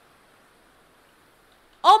 What?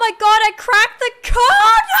 Oh my god, I cracked the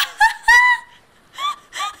code!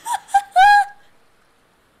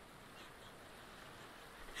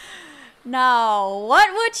 Now,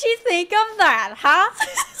 what would you think of that, huh?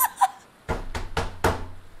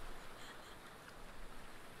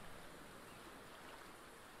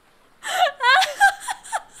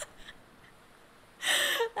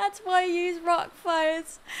 That's why I use rock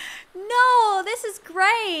fights. No, this is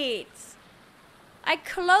great. I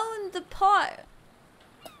cloned the pot.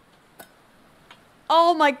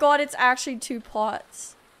 Oh my god, it's actually 2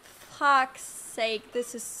 pots. Fuck's sake,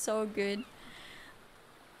 this is so good.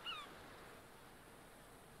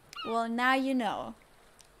 Well, now you know.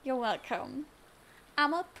 You're welcome.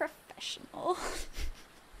 I'm a professional.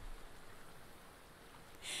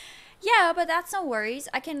 Yeah, but that's no worries.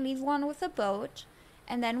 I can leave one with a boat.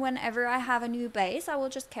 And then whenever I have a new base, I will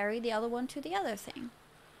just carry the other one to the other thing.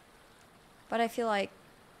 But I feel like...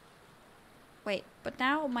 Wait, but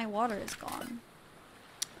now my water is gone.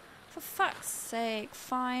 For fuck's sake.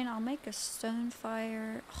 Fine, I'll make a stone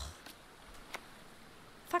fire. Ugh.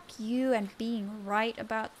 Fuck you and being right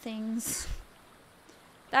about things.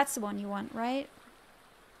 That's the one you want, right?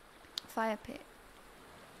 Fire pit.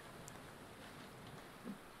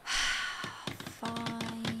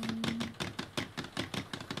 Fine.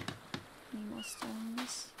 Need more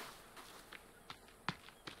stones.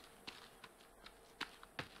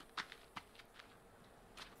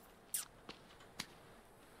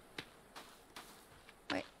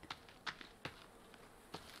 Wait.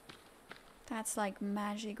 That's like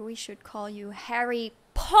magic. We should call you Harry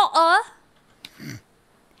Potter.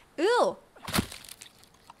 Ooh.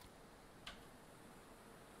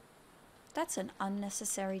 That's an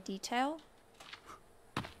unnecessary detail.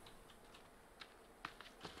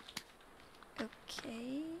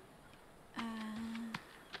 Okay.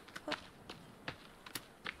 What?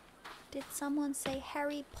 Did someone say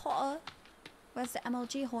Harry Potter? Where's the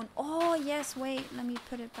MLG horn? Oh, yes, wait. Let me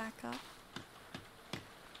put it back up.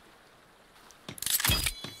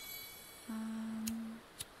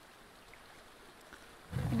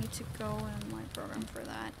 I need to go in my program for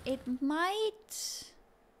that. It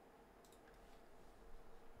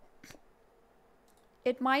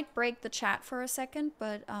might break the chat for a second,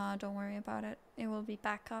 but don't worry about it. It will be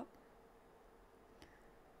back up.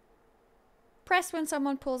 Press when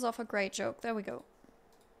someone pulls off a great joke. There we go.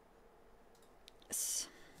 Yes.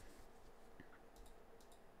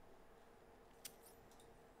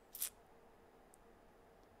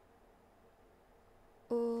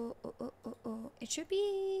 Oh. It should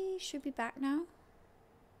be back now.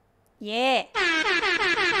 Yeah.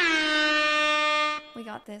 We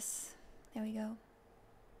got this. There we go.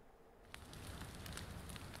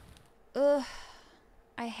 Ugh.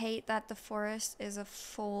 I hate that the forest is a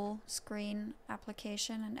full screen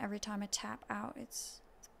application and every time I tap out it's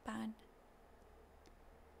bad.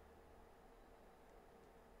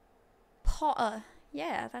 Potter.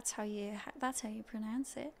 Yeah, that's how you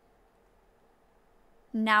pronounce it.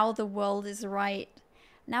 Now the world is right.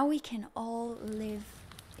 Now we can all live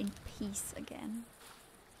in peace again.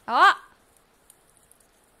 Ah!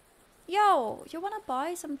 Yo, you wanna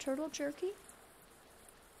buy some turtle jerky?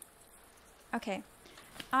 Okay.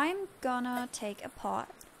 I'm gonna take a pot.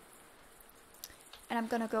 And I'm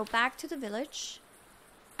gonna go back to the village.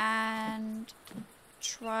 And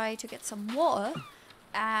try to get some water.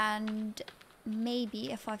 And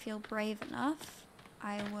maybe if I feel brave enough,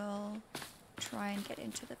 I will try and get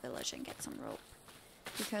into the village and get some rope.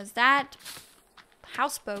 Because that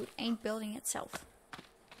houseboat ain't building itself.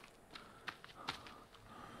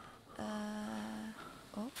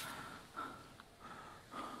 Oh.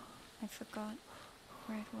 I forgot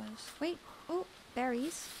where it was. Wait. Oh,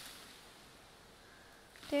 berries.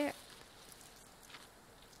 There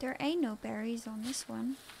ain't no berries on this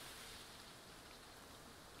one.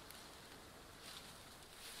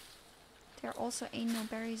 There also ain't no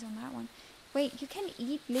berries on that one. Wait, you can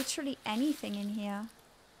eat literally anything in here.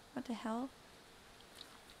 What the hell?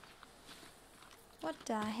 What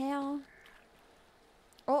the hell?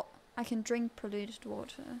 Oh, I can drink polluted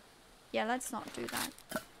water. Yeah, let's not do that.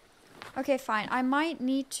 Okay, fine. I might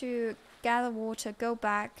need to gather water, go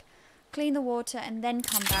back, clean the water, and then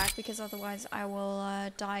come back, because otherwise I will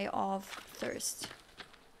die of thirst.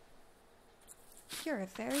 You're a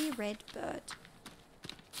very red bird.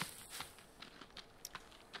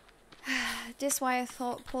 This is why I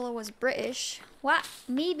thought Paula was British. What?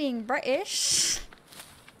 Me being British?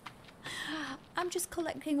 I'm just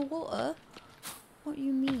collecting water. What do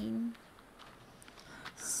you mean?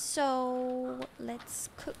 So, let's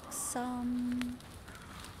cook some.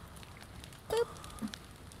 Boop.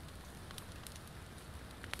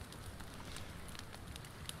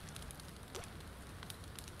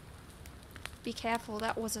 Be careful,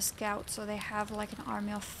 that was a scout, so they have like an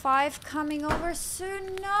army of 5 coming over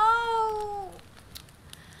soon. No!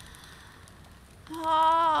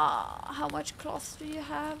 Ah, how much cloth do you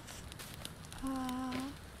have?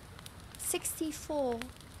 64.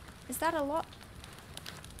 Is that a lot?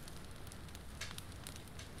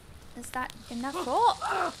 Is that enough?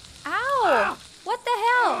 Oh! Ow! What the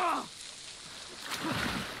hell?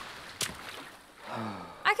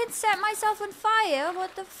 I can set myself on fire?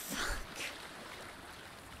 What the fuck?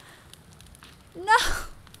 No!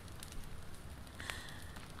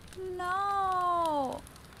 No!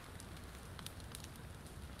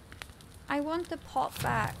 I want the pot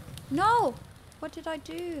back. No! What did I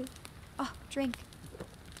do? Oh, drink.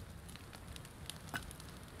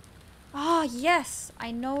 Oh, yes!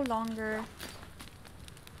 I no longer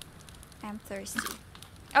am thirsty.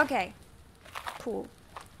 Okay. Cool.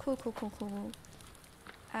 Cool, cool, cool, cool.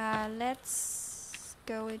 Let's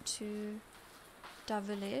go into the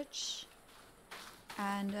village.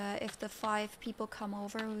 And if the 5 people come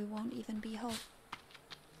over, we won't even be home.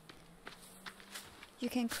 You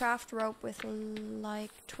can craft rope with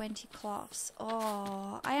like 20 cloths.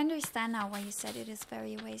 Oh, I understand now why you said it is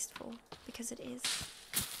very wasteful. Because it is.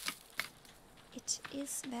 It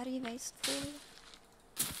is very wasteful.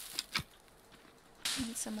 I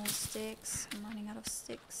need some more sticks. I'm running out of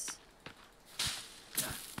sticks.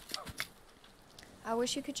 I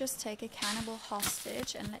wish you could just take a cannibal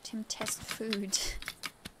hostage and let him test food.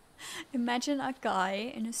 Imagine a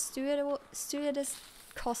guy in a stewardess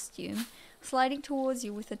costume sliding towards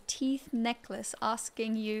you with a teeth necklace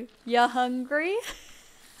asking you, "You hungry?"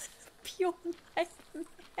 Pure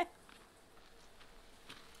nightmare.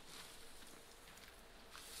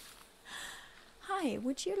 Hi,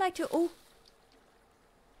 would you like to... Oh.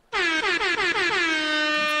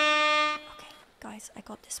 Okay, guys, I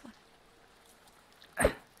got this one.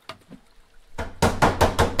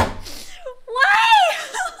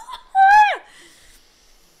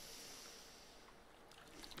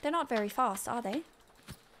 They're not very fast, are they?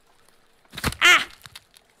 Ah!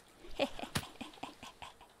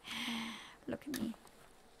 Look at me.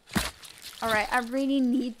 Alright, I really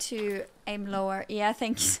need to aim lower. Yeah,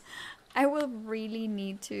 thanks. I will really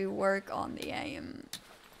need to work on the aim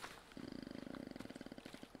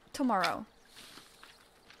tomorrow.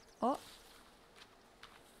 Oh.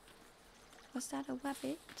 Was that a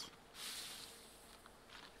rabbit?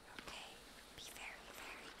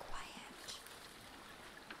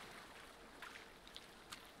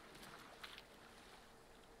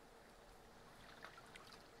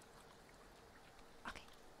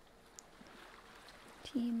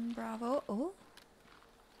 Team Bravo. Oh.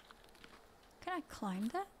 Can I climb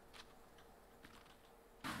that?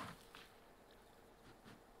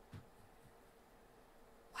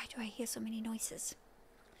 Why do I hear so many noises?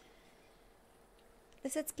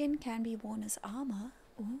 Lizard skin can be worn as armor.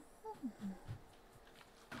 Ooh.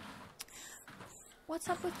 What's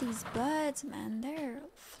up with these birds, man? They're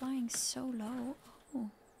flying so low. Oh.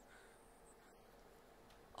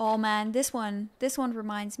 Oh man, this one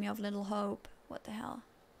reminds me of Little Hope. What the hell?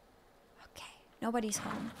 Okay, nobody's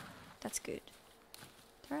home. That's good.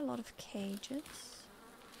 There are a lot of cages.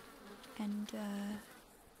 And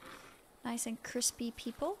nice and crispy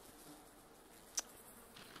people.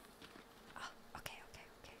 Oh, okay.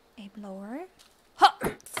 Aim lower. Ha!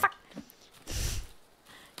 Fuck!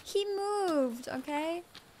 He moved, okay?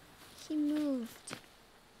 He moved.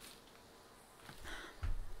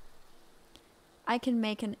 I can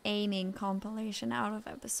make an aiming compilation out of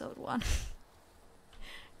episode 1.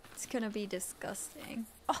 It's gonna be disgusting.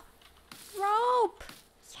 Oh! Rope!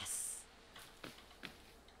 Yes!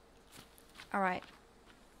 Alright.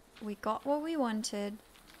 We got what we wanted.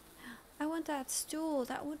 I want that stool.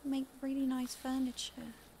 That would make really nice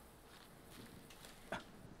furniture.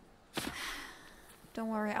 Don't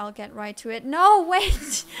worry, I'll get right to it. No,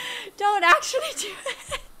 wait! Don't actually do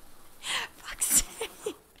it! Fuck's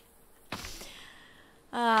sake.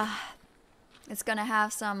 It's gonna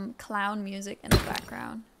have some clown music in the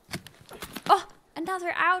background. Oh!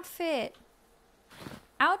 Another outfit!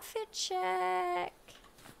 Outfit check!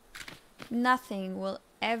 Nothing will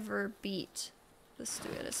ever beat the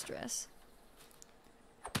stewardess dress.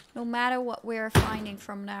 No matter what we're finding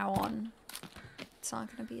from now on, it's not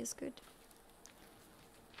gonna be as good.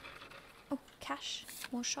 Oh, cash.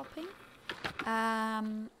 More shopping.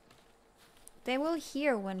 They will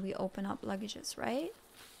hear when we open up luggages, right?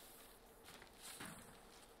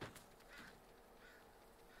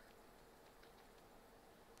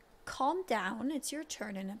 Calm down. It's your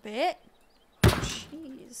turn in a bit.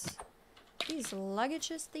 Jeez. These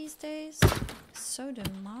luggages these days. So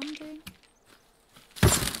demanding.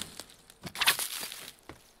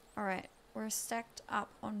 Alright. We're stacked up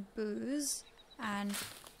on booze. And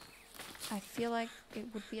I feel like it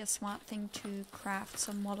would be a smart thing to craft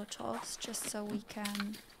some Molotovs just so we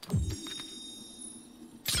can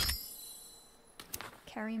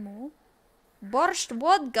carry more. Borscht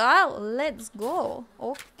vodka, let's go.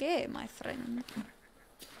 Okay, my friend.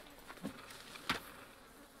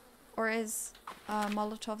 Or is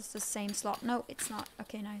Molotovs the same slot? No, it's not.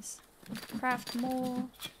 Okay, nice. Craft more.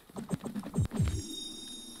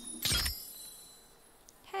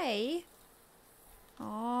 Hey.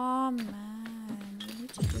 Oh man, we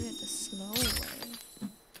need to do it the slow way.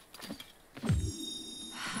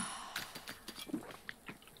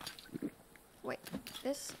 Wait,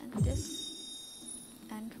 this and this.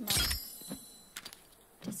 And come on.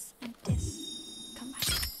 This and this. Come on.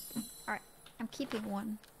 Alright, I'm keeping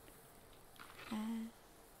one. There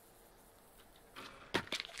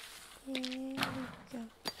we go.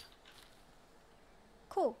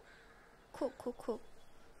 Cool. Cool.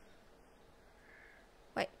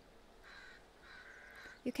 Wait.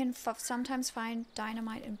 You can sometimes find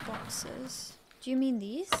dynamite in boxes. Do you mean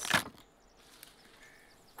these?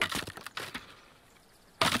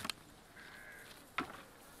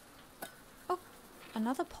 Oh,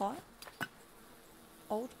 another pot.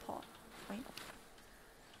 Old pot. Wait.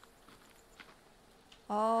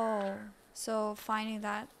 Oh, so finding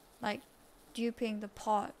that, like, duping the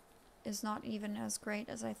pot is not even as great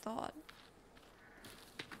as I thought.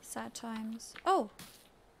 Sad times. Oh!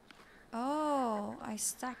 Oh, I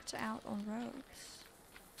stacked out on rogues.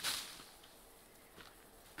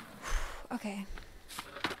 Okay.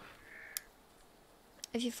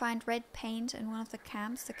 If you find red paint in one of the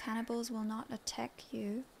camps, the cannibals will not attack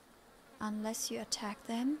you unless you attack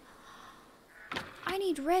them. I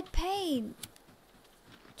need red paint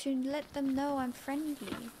to let them know I'm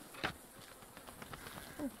friendly.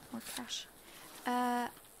 Oh, more cash.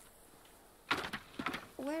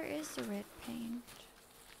 Where is the red paint?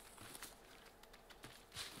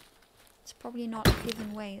 It's probably not a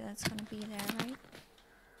given way that's gonna be there, right?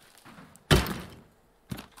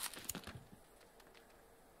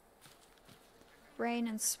 Rain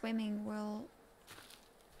and swimming will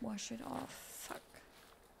wash it off. Fuck.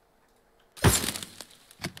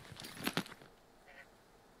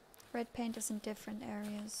 Red paint is in different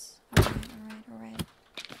areas. Alright.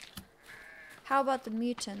 How about the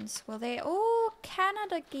mutants? Will they... Oh,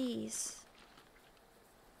 Canada geese.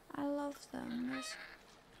 I love them. They're so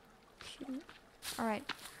cute. Alright.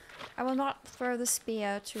 I will not throw the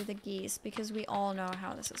spear to the geese because we all know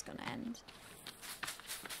how this is gonna end.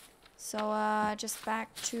 So just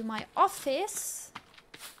back to my office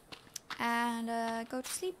and go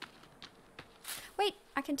to sleep. Wait,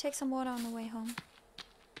 I can take some water on the way home.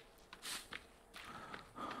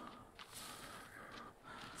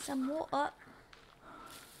 Some water.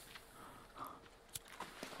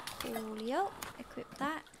 Coolio. Equip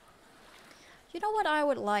that. You know what I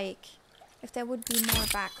would like? If there would be more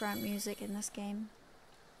background music in this game.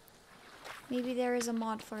 Maybe there is a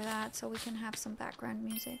mod for that, so we can have some background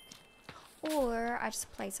music. Or I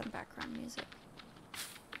just play some background music.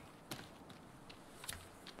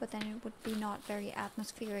 But then it would be not very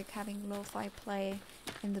atmospheric having lo-fi play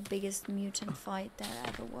in the biggest mutant fight there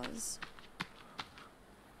ever was.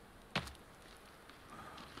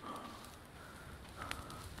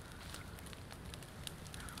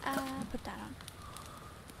 Put that on.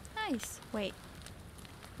 Nice. Wait.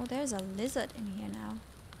 Oh, there's a lizard in here now.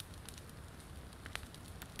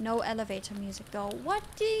 No elevator music though. What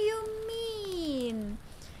do you mean?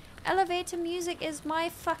 Elevator music is my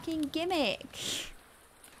fucking gimmick.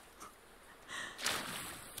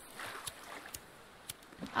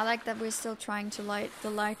 I like that we're still trying to light the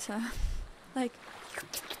lighter. Like,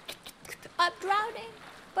 I'm drowning,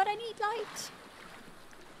 but I need light.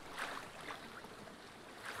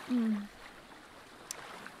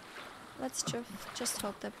 Let's just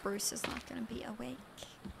hope that Bruce is not gonna be awake.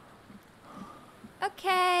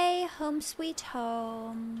 Okay, home sweet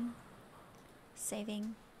home.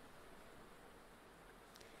 Saving.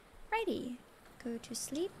 Righty, go to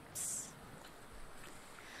sleeps.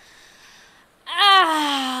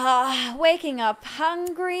 Waking up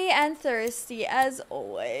hungry and thirsty as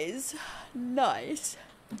always. Nice.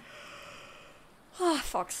 Oh,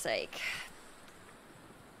 fuck's sake.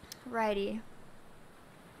 Righty.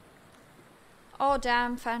 Oh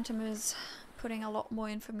damn, Phantom is putting a lot more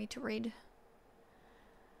in for me to read.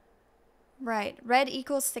 Right, red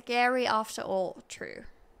equals scary after all. True.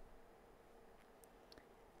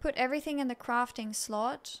 Put everything in the crafting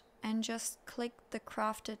slot and just click the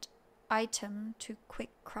crafted item to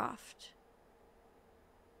quick craft.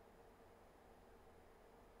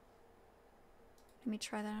 Let me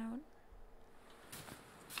try that out.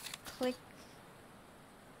 Click.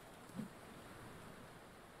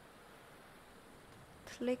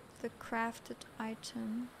 Click the crafted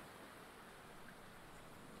item.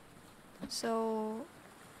 So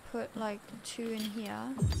put like 2 in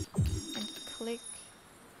here and click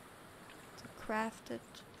the crafted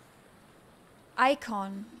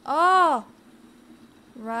icon. Oh!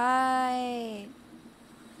 Right.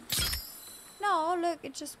 No, look,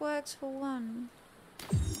 it just works for one.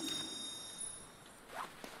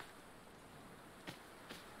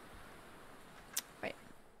 Right.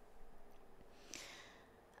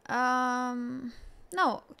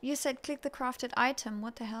 No, you said click the crafted item.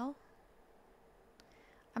 What the hell?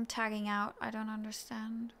 I'm tagging out. I don't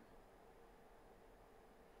understand.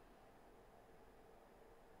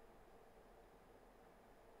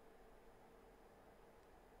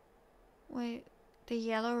 Wait, the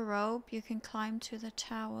yellow rope, you can climb to the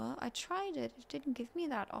tower. I tried it. It didn't give me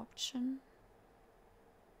that option.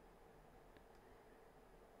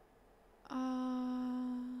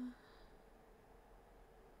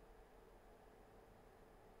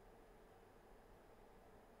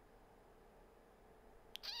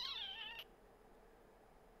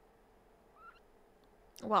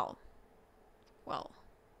 Well.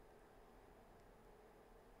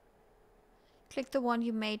 Click the one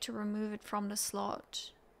you made to remove it from the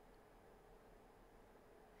slot.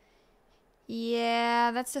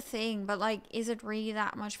 Yeah, that's the thing, but like, is it really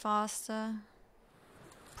that much faster?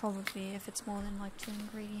 Probably, if it's more than like 2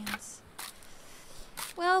 ingredients.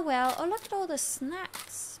 Well, oh look at all the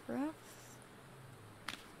snacks, bruh.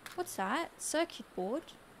 What's that? Circuit board?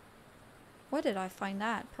 Where did I find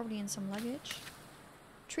that? Probably in some luggage.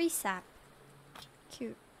 Tree sap.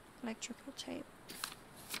 Cute. Electrical tape.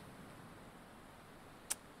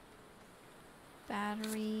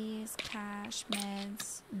 Batteries, cash,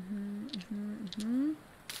 meds.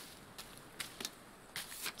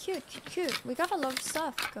 Cute. We got a lot of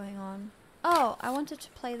stuff going on. Oh, I wanted to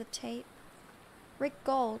play the tape. Rick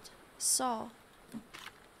Gold. Saw.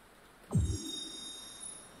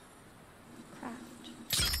 Craft.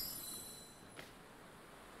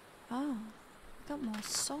 Oh, got more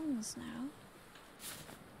songs now.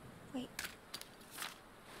 Wait.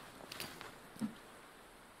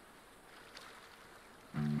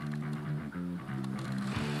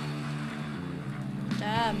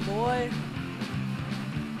 Damn, boy.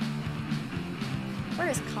 Where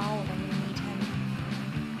is Carl when you meet him?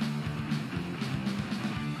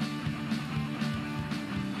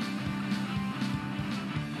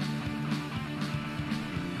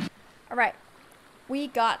 Alright. We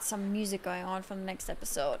got some music going on for the next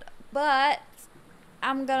episode. But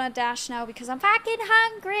I'm gonna dash now because I'm fucking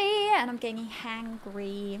hungry. And I'm getting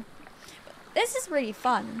hangry. This is really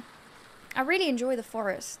fun. I really enjoy the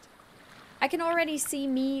forest. I can already see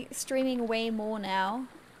me streaming way more now.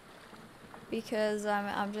 Because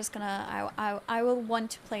I'm just gonna... I will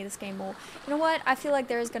want to play this game more. You know what? I feel like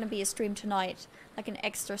there is gonna be a stream tonight. Like an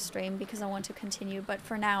extra stream because I want to continue. But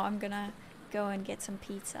for now, I'm gonna go and get some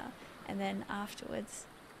pizza. And then afterwards,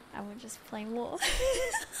 I will just play more.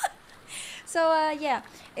 So, yeah.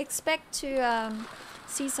 Expect to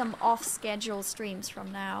see some off-schedule streams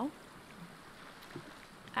from now.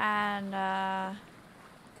 And I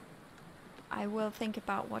will think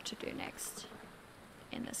about what to do next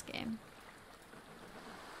in this game.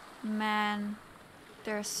 Man,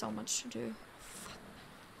 there's so much to do.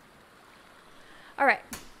 Alright.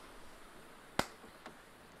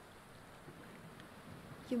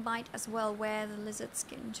 You might as well wear the lizard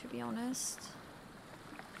skin, to be honest.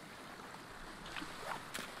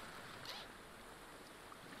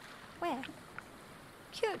 Where?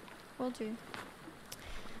 Cute. Will do.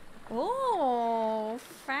 Oh,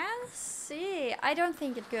 fancy. I don't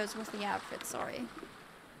think it goes with the outfit, sorry.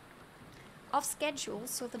 Off schedule,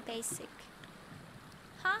 so the basic.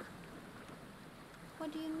 Huh?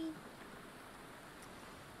 What do you mean?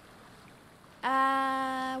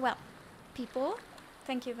 Well, people,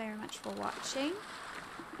 thank you very much for watching.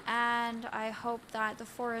 And I hope that the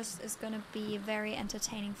forest is going to be very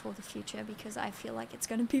entertaining for the future because I feel like it's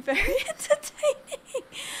going to be very entertaining.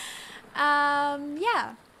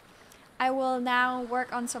 Yeah. I will now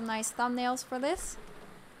work on some nice thumbnails for this.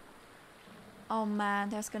 Oh man,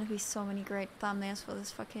 there's gonna be so many great thumbnails for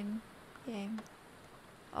this fucking game.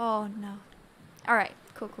 Oh no. Alright,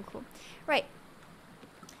 cool. Right.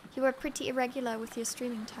 You were pretty irregular with your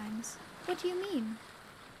streaming times. What do you mean?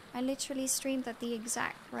 I literally streamed at the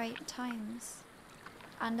exact right times.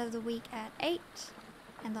 Under the week at 8,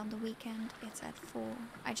 and on the weekend it's at 4.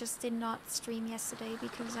 I just did not stream yesterday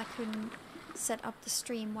because I couldn't set up the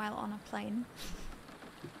stream while on a plane.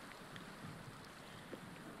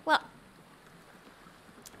 Well,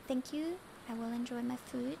 thank you. I will enjoy my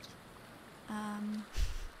food.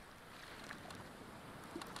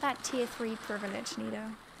 That tier 3 privilege, Nido.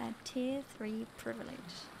 That tier 3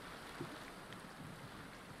 privilege.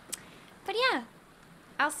 But yeah,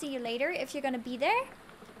 I'll see you later if you're gonna be there.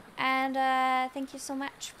 And thank you so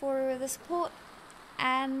much for the support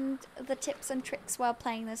and the tips and tricks while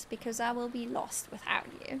playing this because I will be lost without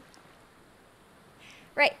you.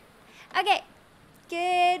 Right. Okay.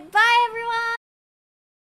 Goodbye.